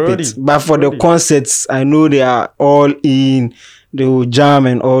seen that bit. But for the concerts, I know they are all in. They will jam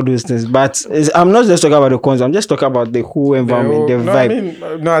and all those things. But I'm not just talking about the concert. I'm just talking about the whole environment, the vibe.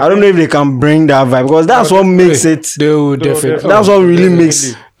 I don't know if they can bring that vibe, because that's what makes it. They will definitely. That's what really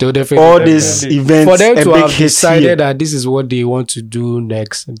makes all these events for them to have decided here. that this is what they want to do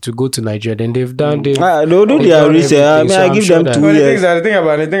next, to go to Nigeria. Then they've done. They'll do their research. I give them 2 years. The thing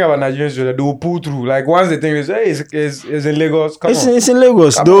about Nigerians, they will pull through. Like once the thing is, it's in Lagos. It's in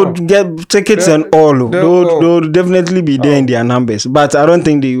Lagos. They'll get tickets and all. They'll definitely be there in their numbers. But I don't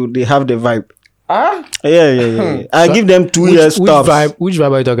think they have the vibe. Yeah. I give them 2 years. Which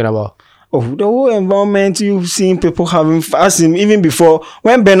vibe are you talking about? Oh, the whole environment, you've seen people having fun. Even before,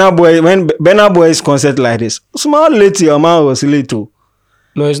 when Burna Boy's concert like this, small late, your man was late too.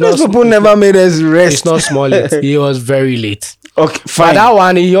 No, it's Those not. people never made us rest. It's not small late. He was very late. Okay, fine. But that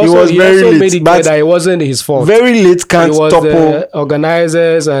one, he also made it clear that it wasn't his fault. Very late can't topple. The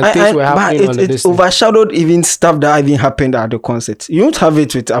organizers and things were happening on the distance. It overshadowed even stuff that even happened at the concert. You don't have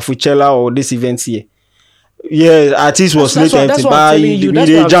it with Afrochela or this event here. Yeah, artist was late empty, but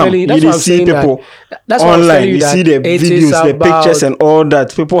you see people online, you see the videos, the pictures and all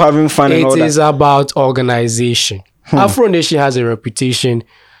that. People having fun and all that. It is about organization. Afronation has a reputation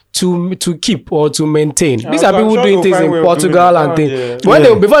to keep or to maintain. These are people doing things in Portugal and things.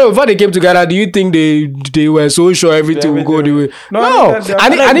 Before they came together, do you think they were so sure everything would go the way? No.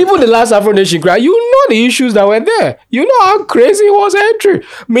 And even the last Afronation crowd, you know the issues that were there. You know how crazy it was entry.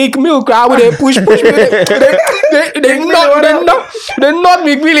 Make milk crowd with a push. They not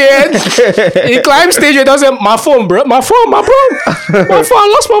make really head. He climbed stage and does say, my phone, bro. My phone. I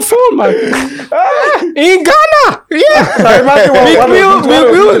lost my phone, man. In Ghana. Yeah. Make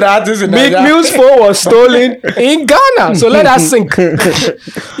milk the artists in Meek Nigeria. Mill's phone was stolen in Ghana. So let us sink.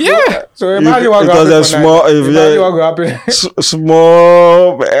 Yeah. So imagine what It will was a happen. small- if Imagine you- what will happen.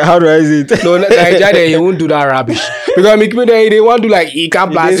 Small. How do I say it? No, Nigeria, they won't do that rubbish. Because Meek Mill, they want to like he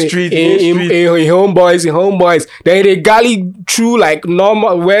can't pass they in street, homeboys. Then they galley through like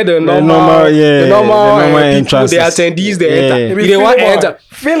normal where the normal normal, yeah, the normal the normal people, entrances. the attendees they Yeah. enter. They They want to enter.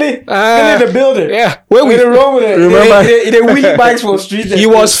 Philly in Ah, the building. Yeah. Where we With the road with it. Remember- They wheelie bikes for streets. he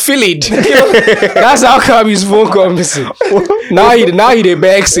was filled. That's how come his phone come missing. now he the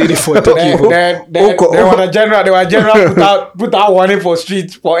beg city for Tokyo. Then Oko. they were general put out warning for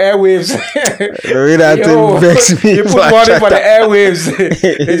streets for airwaves. The way that thing vex me. You put warning for the airwaves.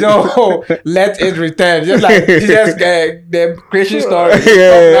 It's all let it return. Just like Jesus the creation story.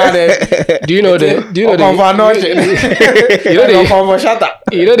 Yeah. Do you know the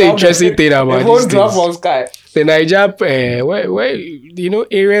you know the interesting thing about the phone these drop things? from sky. The Niger, where you know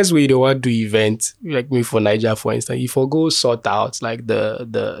areas where you don't want to do events, like me for Niger, for instance, you go sort out like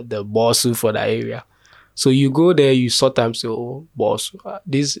the boss for that area. So you go there, you sort them. Say, oh, boss,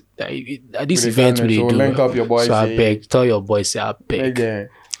 this event we So do. link up your boys, So I say- beg, tell your boys, say I beg. Again.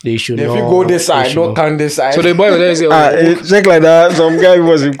 They should If know. you go this they side, should don't know. turn this side. So the boy will then say, oh, Check like that. Some guy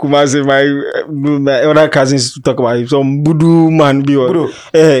was in Kumasi. My other cousins talk about him. Some Budu man be Budu.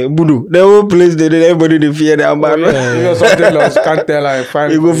 Budu. The whole place everybody they fear that man. yeah. If you're something lost, can't tell I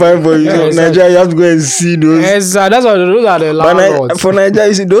find. You go find for you. Yeah, So Nigeria, you have to go and see those. yes, that's what those are the But landlords. for Nigeria,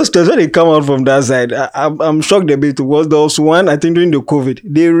 you see those stores when they come out from that side, I'm shocked a bit. Was there was one I think during the COVID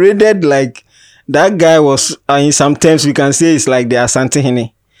they raided like that guy was in some terms we can say it's like the Asante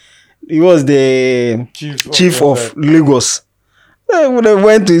Hene. He was the chief of Lagos. When they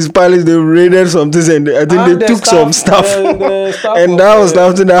went to his palace, they raided some things and I think they took some stuff. And that was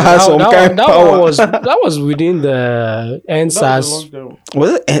something that had some kind of power. That was within the NSAS.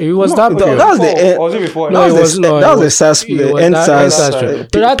 Was it? It was No, that period. that was the Was it before? No, that it was was the not. that It was the was- SAS it the was that NSAS NSAS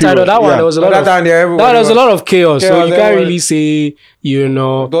period. pe- That time, period. that one, Yeah. there was a lot That of time there there was a lot of chaos. So Chaos, you there can't was- really say, you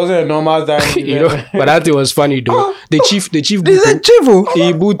know, Those are normal times. you know. But that thing was funny though. The chief This is Buto, chief.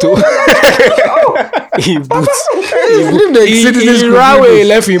 he Buto, he Buto. If the citizens He could ran do away, this.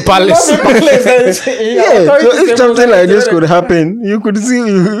 left in palace. Yeah, so if something like this could happen, you could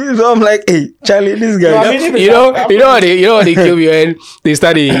see. So I'm like, hey, Charlie, this guy. No, I mean, You know what they kill you and they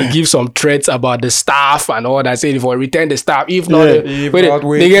started give some threats about the staff and all that. Saying if I return the staff, if not, Yeah. If wait, not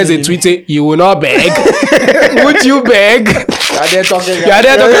niggas they waiting. tweeted, you will not beg. Would you beg? Yeah, they're talking. Yeah,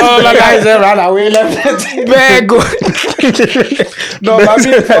 they're talking. Oh my guys God, ran away, left it. beg. No, but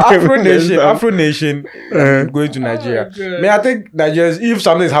I mean, for Afro Nation going to Nigeria. I think Nigerians, if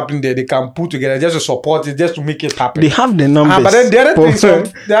something is happening there, they can put together just to support it, just to make it happen. They have the numbers. But then the other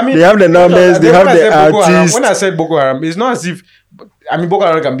thing, I mean, they have the numbers. They have the artists. When I said Boko Haram, it's not as if, I mean, Boko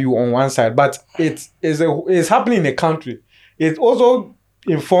Haram can be on one side, but it's happening in a country. It also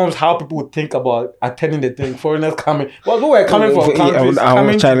informs how people think about attending the thing. Foreigners coming, but we were coming from countries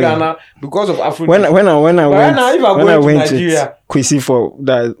coming to Ghana because of Afro. When I But right now, if I when go I to went Nigeria- to Kwesi for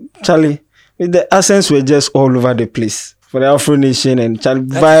that, Charlie, the accents were just all over the place for the Afro Nation and Charlie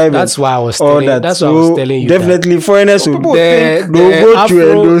vibe. That's and why I was all telling. that. That's why I was telling you. Definitely, foreigners will people The- they'll the go through and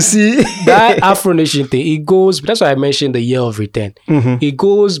Afro- they'll see. That Afronation thing, it goes. That's why I mentioned the year of return. It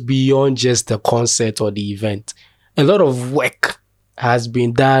goes beyond just the concert or the event. A lot of work has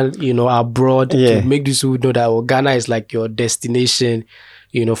been done, you know, abroad Yeah. to make this people know that Ghana is like your destination,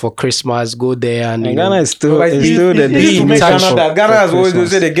 you know, for Christmas. Go there and you Ghana know. is still, Like, it's still the it's easy to make destination Ghana that Ghana for has always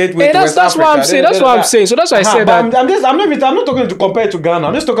Christmas. say the gateway Hey, to West that's what Africa. I'm saying. That's what I'm saying. So that's why I said But that. I'm not talking to compare it to Ghana.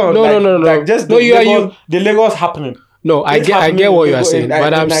 I'm just talking about No. like just No, the you are- Lagos, the Lagos happening. No, I It's get happening what in you are Lagos, saying, in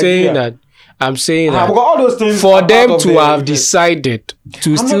but I'm saying Nigeria. that I'm saying Because that all those things for are them part of to the- have decided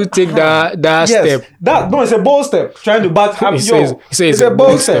to still not- take that Yes, step. it's a bold step. Trying to, but He says it's it's a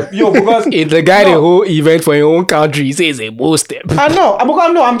bold step, because If the guy the no, whole event for your own country, he says a bold step. I know,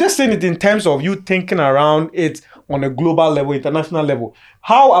 I'm just saying it in terms of you thinking around it on a global level, international level.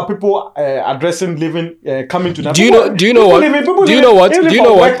 How are people addressing living, coming to Nigeria? Do you know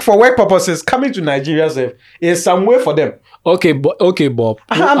what? For work purposes, coming to Nigeria is some way for them. Okay, Bob.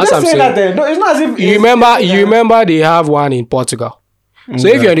 I'm As just saying that then. No, it's not as if You remember they have one in Portugal. So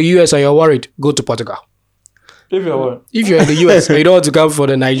if you're in the US and you're worried, go to Portugal. If you're what? If you're in the US and you don't want to come for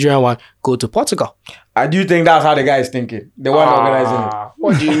the Nigerian one, go to Portugal. I do think that's how the guy is thinking. The one organizing it.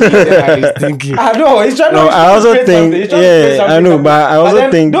 What do you mean that he's thinking? I know he's trying No, to. I also create think- something. He's trying to yeah, create something I know, something. but I also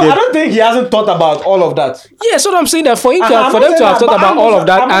then, think no, that- I don't think he hasn't thought about all of that. Yeah, so I'm saying that for him I'm for not them to saying have that, thought but about I'm all not- of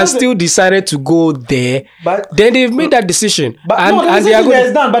that I'm not and saying- still decided to go there, But then they've made that decision. but and no, the and they are decision going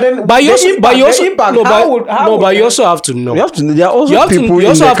is done. But then But you the also, impact, but you also, the impact, no, how but, would, how no, would, but you also have to know. You have to. There are also You have to- people you in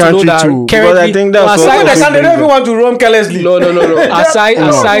also the have to know country that too. Because currently- I think no, that's aside what from also and they don't brings even it. want to roam carelessly. No. Aside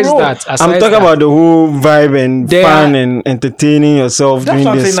No. that, I'm talking about the whole vibe and They fun are- and entertaining yourself That's during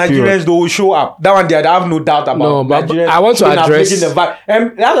what I'm this saying. period. Nigerians, they will show up. That one, there, I have no doubt about. No, but Nigerians I want to showing up, address- making the vibe.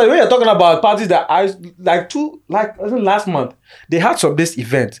 And that's the way you're talking about parties that I last month they had this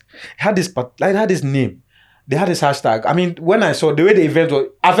event. Had this name. They had this hashtag. I mean, when I saw the way the event was,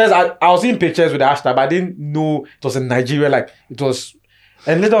 at first I was seeing pictures with the hashtag, but I didn't know it was in Nigeria. Like it was,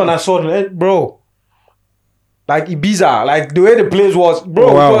 and later on I saw it, bro. Like Ibiza, like the way the place was,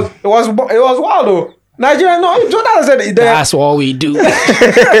 bro. Wow. It was wild though. Nigeria, no, Jordan said That's what we do. Look so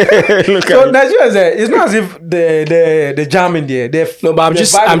at it. Nigerians, it's not as if the jam in there. No, but I'm the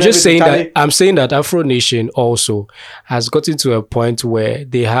just vibe and saying everything, that I'm saying that Afro Nation also has gotten to a point where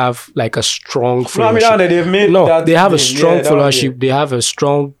they have like a strong No, I mean, followership. now that they've made that they have a thing. strong Yeah, that one, followership. They have a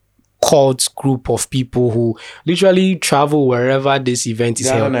strong cult group of people who literally travel wherever this event is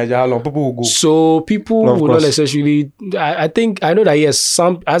Yeah, I know held. Nigeria, how long people will go. So people Of will not course. necessarily. I know that yes,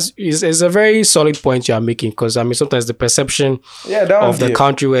 it's a very solid point you are making, because I mean sometimes the perception Yeah, that of one's the there.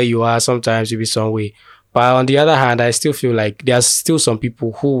 country where you are sometimes will be some way. But on the other hand, I still feel like there's still some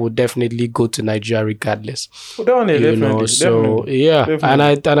people who would definitely go to Nigeria regardless. Oh, that one, yeah, You know, definitely, so definitely. yeah, Definitely.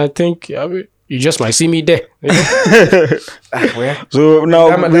 and I think you just might see me there. You know? Where? So now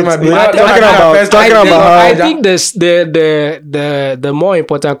That might- we're that might be- talking that might be about our first talking time. about I how think this the more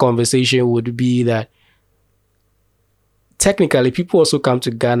important conversation would be that technically people also come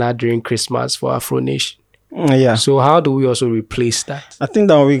to Ghana during Christmas for Afro Nation. yeah. So how do we also replace that? I think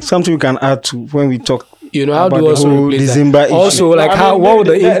that something we can add to when we talk. You know, how About do we the also whole replace December that? issue. Also, like I mean, what would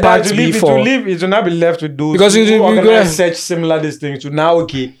the that- impact to be leave, for? it will not be left with those Because who you organize gonna- such similar these things to now.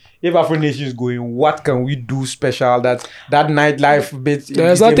 Okay, if Afro Nation is going, what can we do special that nightlife bit? in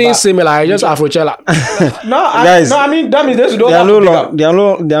There's December? nothing similar. I just Afrochela. Guys, I mean that means they should They are no don't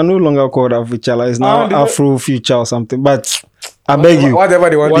long, they are no longer called Afrochela. It's now they don't- Afro Future or something. But I beg you, whatever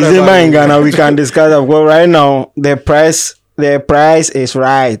they want. December in Ghana, we can discuss that. Well, right now the price is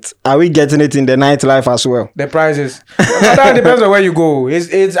right. Are we getting it in the nightlife as well? The prices. But that depends on where you go.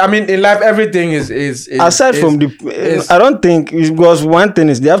 It's. I mean, in life, everything is Aside from I don't think, because one thing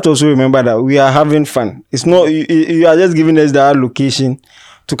is they have to also remember that we are having fun. It's not you are just giving us that location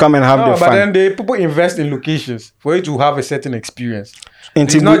to come and have No, the but fun. then people invest in locations for you to have a certain experience.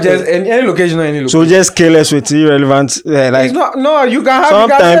 Until It's not we- just any location or any location. So just kill us with irrelevant like it's not. No, you can have.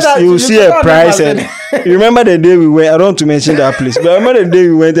 sometimes you see a price and you remember the day we went. I don't want to mention that place, but I remember the day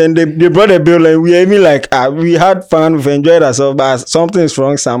we went and they brought a bill and we even like we had fun, we've enjoyed ourselves, but something is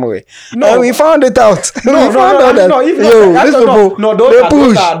wrong somewhere. No. And we found it out. No, we found out that if yo, not, these no, people no, they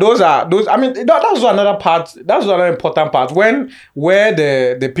push. those are. I mean, that's also another part. That's another important part. Where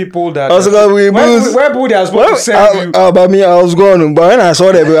the people that Also, God, we boost. where people they are supposed Well, to send you. about me, I was gone, but when I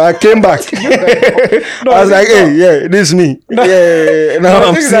saw the bill, I came back. No, I was like, no. hey, yeah, this is me. Yeah, No, now the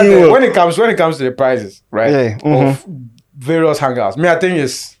I'm thing is that, seeing what. when it comes to the prices, right? Yeah, Of various hangouts. I think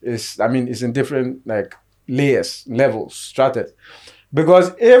it's in different like layers, levels, strategies.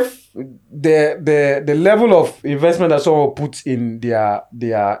 Because if the level of investment that someone puts in their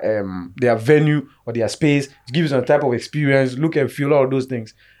venue or their space gives them a type of experience, look and feel, all of those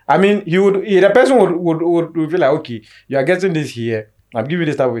things. I mean, the person would feel like, okay, you are getting this here. I'm giving you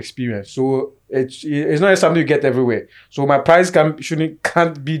this type of experience. So it's not something you get everywhere. So my price can't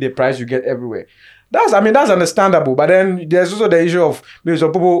be the price you get everywhere. That's understandable. But then there's also the issue of maybe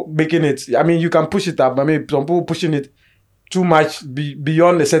some people making it. I mean, you can push it up, but maybe some people pushing it too much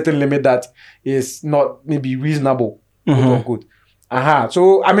beyond a certain limit that is not maybe reasonable. Quote unquote.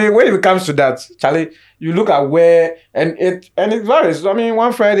 So I mean, when it comes to that, Charlie, you look at where and it varies. I mean,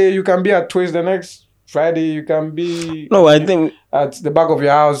 one Friday you can be at Twist, the next Friday you can be No, I think at the back of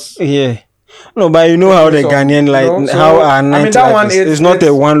your house. yeah. No, but you know how the So, Ghanaian you like know, so, how our I mean, nightlife that one is. is- It's not a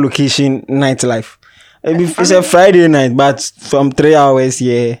it's- one location nightlife. It's a Friday night, but some 3 hours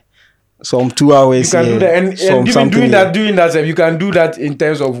here, some 2 You hours can here, do that, and some even something doing here. that, you can do that in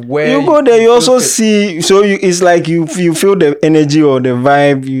terms of where You go there, you also sit. see. So it's like you feel the energy or the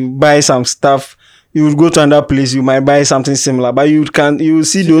vibe. You buy some stuff. You would go to another place. You might buy something similar, but you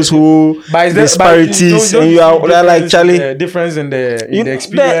see those whole But is there- disparities, but you and don't you are see like Charlie. difference in the You-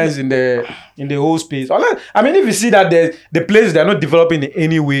 experience in the whole space. I mean, if you see that the places they are not developing in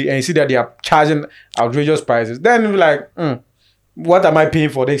any way, and you see that they are charging outrageous prices, then you're like, what am I paying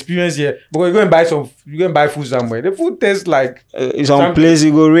for? The experience here. Because you go and buy food somewhere. The food tastes like some place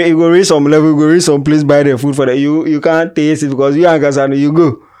you go reach some level, you go reach some place buy the food for that. You can't taste it because you and Kasano you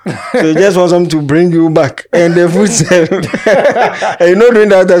go. So you just want something to bring you back, and the food and you know doing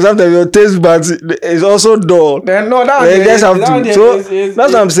that sometimes your taste buds is also dull. Then that's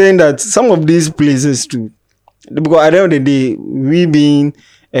what I'm saying, that some of these places too, because at the end of the day, we being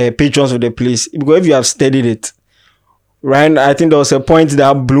patrons of the place, because if you have studied it, right? I think there was a point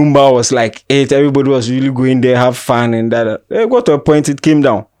that Bloomberg was like 8, everybody was really going there, have fun, and that. It got to a point it came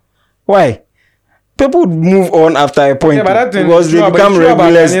down. Why? People move on after a point because they become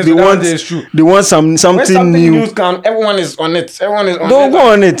regulars. They want something new. News come, everyone is on it. Don't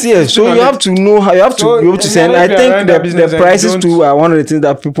go on it. Yes. So you have to know how you have to be able to send. I think the prices too are one of the things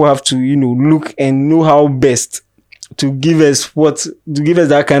that people have to look and know how best to give us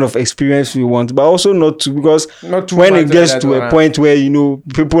that kind of experience we want, but also not because when it gets to a point where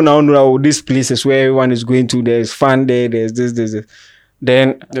people now know these places where everyone is going to, there's fun there, there's this.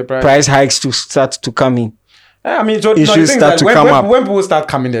 Then the price hikes to start to come in. I mean, so issues start to come up. When people start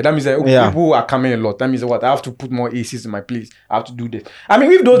coming there, that means that people are coming a lot. That means what? I have to put more ACs in my place. I have to do this. I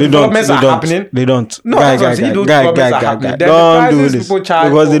mean, if those developments are happening, they don't. No, that's what I'm saying. Those developments are happening. Don't do this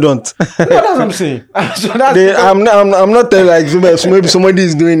because they don't. No, that's what I'm saying. I'm not telling like maybe somebody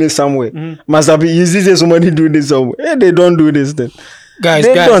is doing it somewhere. Must be easy to say somebody do this somewhere. Hey, they don't do this then. Guys,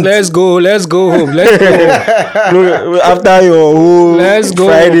 let's go home. Let's go home. After your whole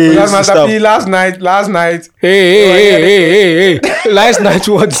Friday stuff. Last night. Hey. Last night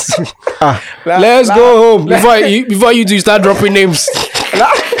what? Let's go home before you two start dropping names.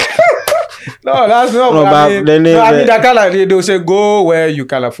 No, that's not. I mean, that kind of they'll say go where you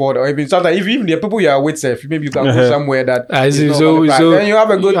can afford, or even sometimes even the people you are with, maybe you can go somewhere that. So then you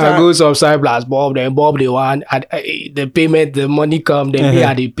have a good time. I go some side blast Bob, then Bob the one, the payment, the money come,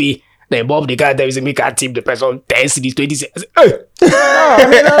 then they pay. Then Bob the guy that me can tip the person 10 cities, 20 cities. Hey,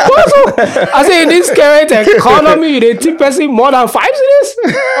 I say in this current economy, they tip person more than 5 cities.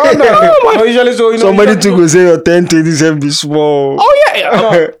 Oh no, usually so somebody to go say your 10 20 be small. Oh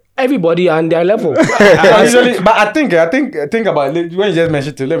yeah. Everybody on their level. Usually, but I think about when you just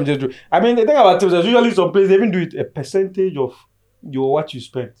mentioned it. Let me just do. I mean, the thing about tips is usually some places they even do it a percentage of what you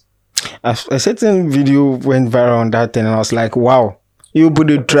spent. A certain video went viral on that thing, and I was like, wow. You put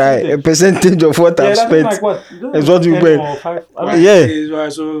it try a percentage of what I've spent. Like what? It's what you spent. Yeah.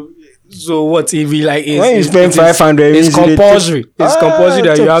 So what if you like? When you spend 500, it's compulsory. It's compulsory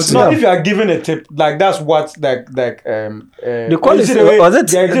that you have to. No, if you are given a tip, like that's what the call is was it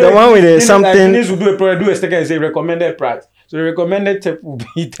the one with something? Like, do a sticker and say recommended price. So the recommended tip will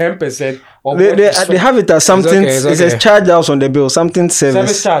be 10%. They have it as something. It's a charge house on the bill, something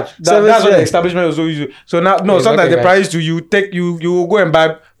service charge. That's what the establishment also use. So now, sometimes the price to you will go and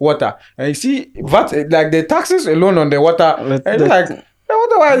buy water, and you see VAT, like the taxes alone on the water, and like.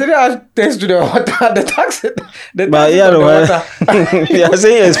 Why did I add taste to the water? The tax on the water. They are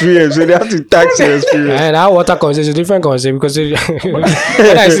saying experience, so they have to tax your experience. And our water concept is a different concept because when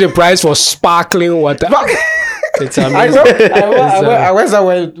I see the price for sparkling water, it's amazing. I went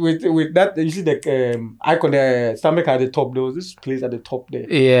somewhere with that. You see the icon, the stomach at the top. There was this place at the top there.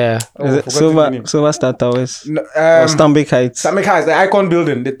 Yeah. Silver Star Towers. Stomach Heights. Stomach Heights, the icon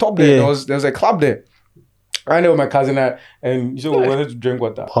building. The top there. Yeah. There was a club there. I know my cousin and so we wanted to drink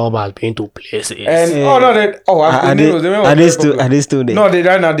water. Bob has been to places. And are they still there? No, they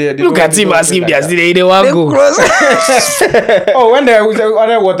are not there. Look at him as if they are still there. They want to go. When there was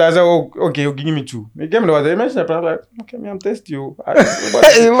other water, I said, okay, you give me 2. They gave me the water. They mentioned the price. I'm like, okay, I'm testing you. I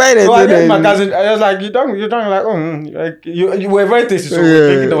gave my cousin. I was like, you're talking like, like you were very tasty. So we're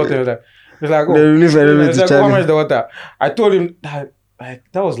drinking the water. He's like, oh, how much the water? I told him that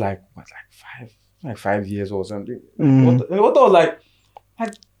that was like 5 years or something. What was like I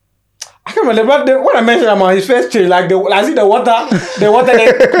can't remember. When I mentioned about his first change, like I see the water,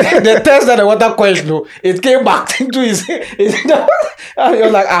 the test that the water quenched, it came back into his he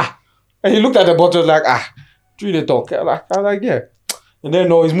was like, and he looked at the bottle like, through the talk. I was like, yeah. And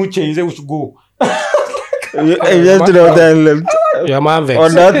then his mood changed. He said we should go. Just to the and left. Yeah, man.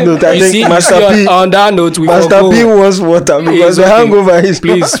 On that note, I think Master P wants water because the hangover is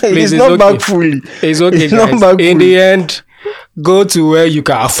please, not back fully. It's okay, guys. In the end, go to where you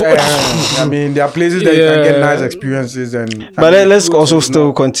can afford. I mean, there are places that you can get nice experiences but let's also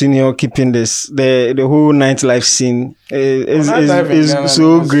still continue keeping this. The whole nightlife scene is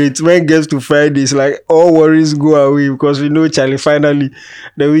so great. When it gets to Fridays, like all worries go away because we know Charlie finally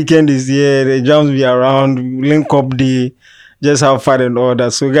the weekend is here. The jams be around, link up day, just have fun and all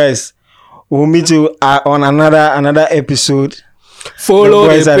that. So guys, we'll meet you on another episode Follow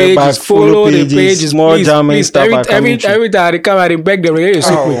boys the at the back, pages. Follow the pages, pages. more Please, German please. stuff are coming through. Every time they come out and beg them, they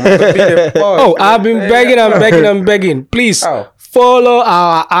say, Oh, I've been begging and begging. Please follow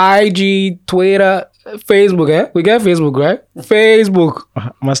our IG, Twitter, Facebook. We get Facebook, right? Facebook.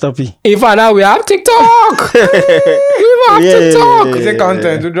 Master P. In fact, now we have TikTok. We have TikTok. Is it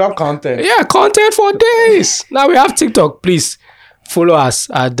content? We drop content. Yeah, content for days. Now we have TikTok. Please follow us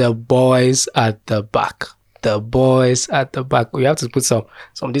at the boys at the back. The boys at the back. We have to put some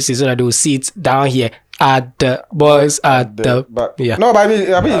this is so that they will see it down here. At the boys at the back. Yeah. No, but I mean,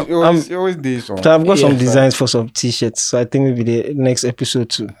 it always this one. So I've got some designs for some t-shirts. So I think maybe the next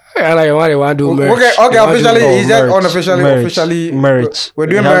episode too. I like what they want to do merch. Okay, officially, Oh, is that merch, unofficially, merch, officially? merch. We're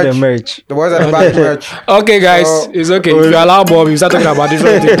doing We have merch. the merch. The boys at the back merch. Okay, guys, So- it's okay. If you allow Bob, you start talking about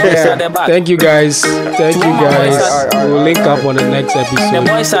different things. At the back. Thank you, guys. Thank you, guys. We'll link up on the next The episode.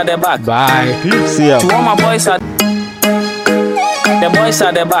 boys at the back. Bye. See ya. To all my boys at the boys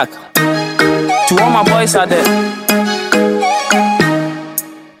at the back. To all my boys at the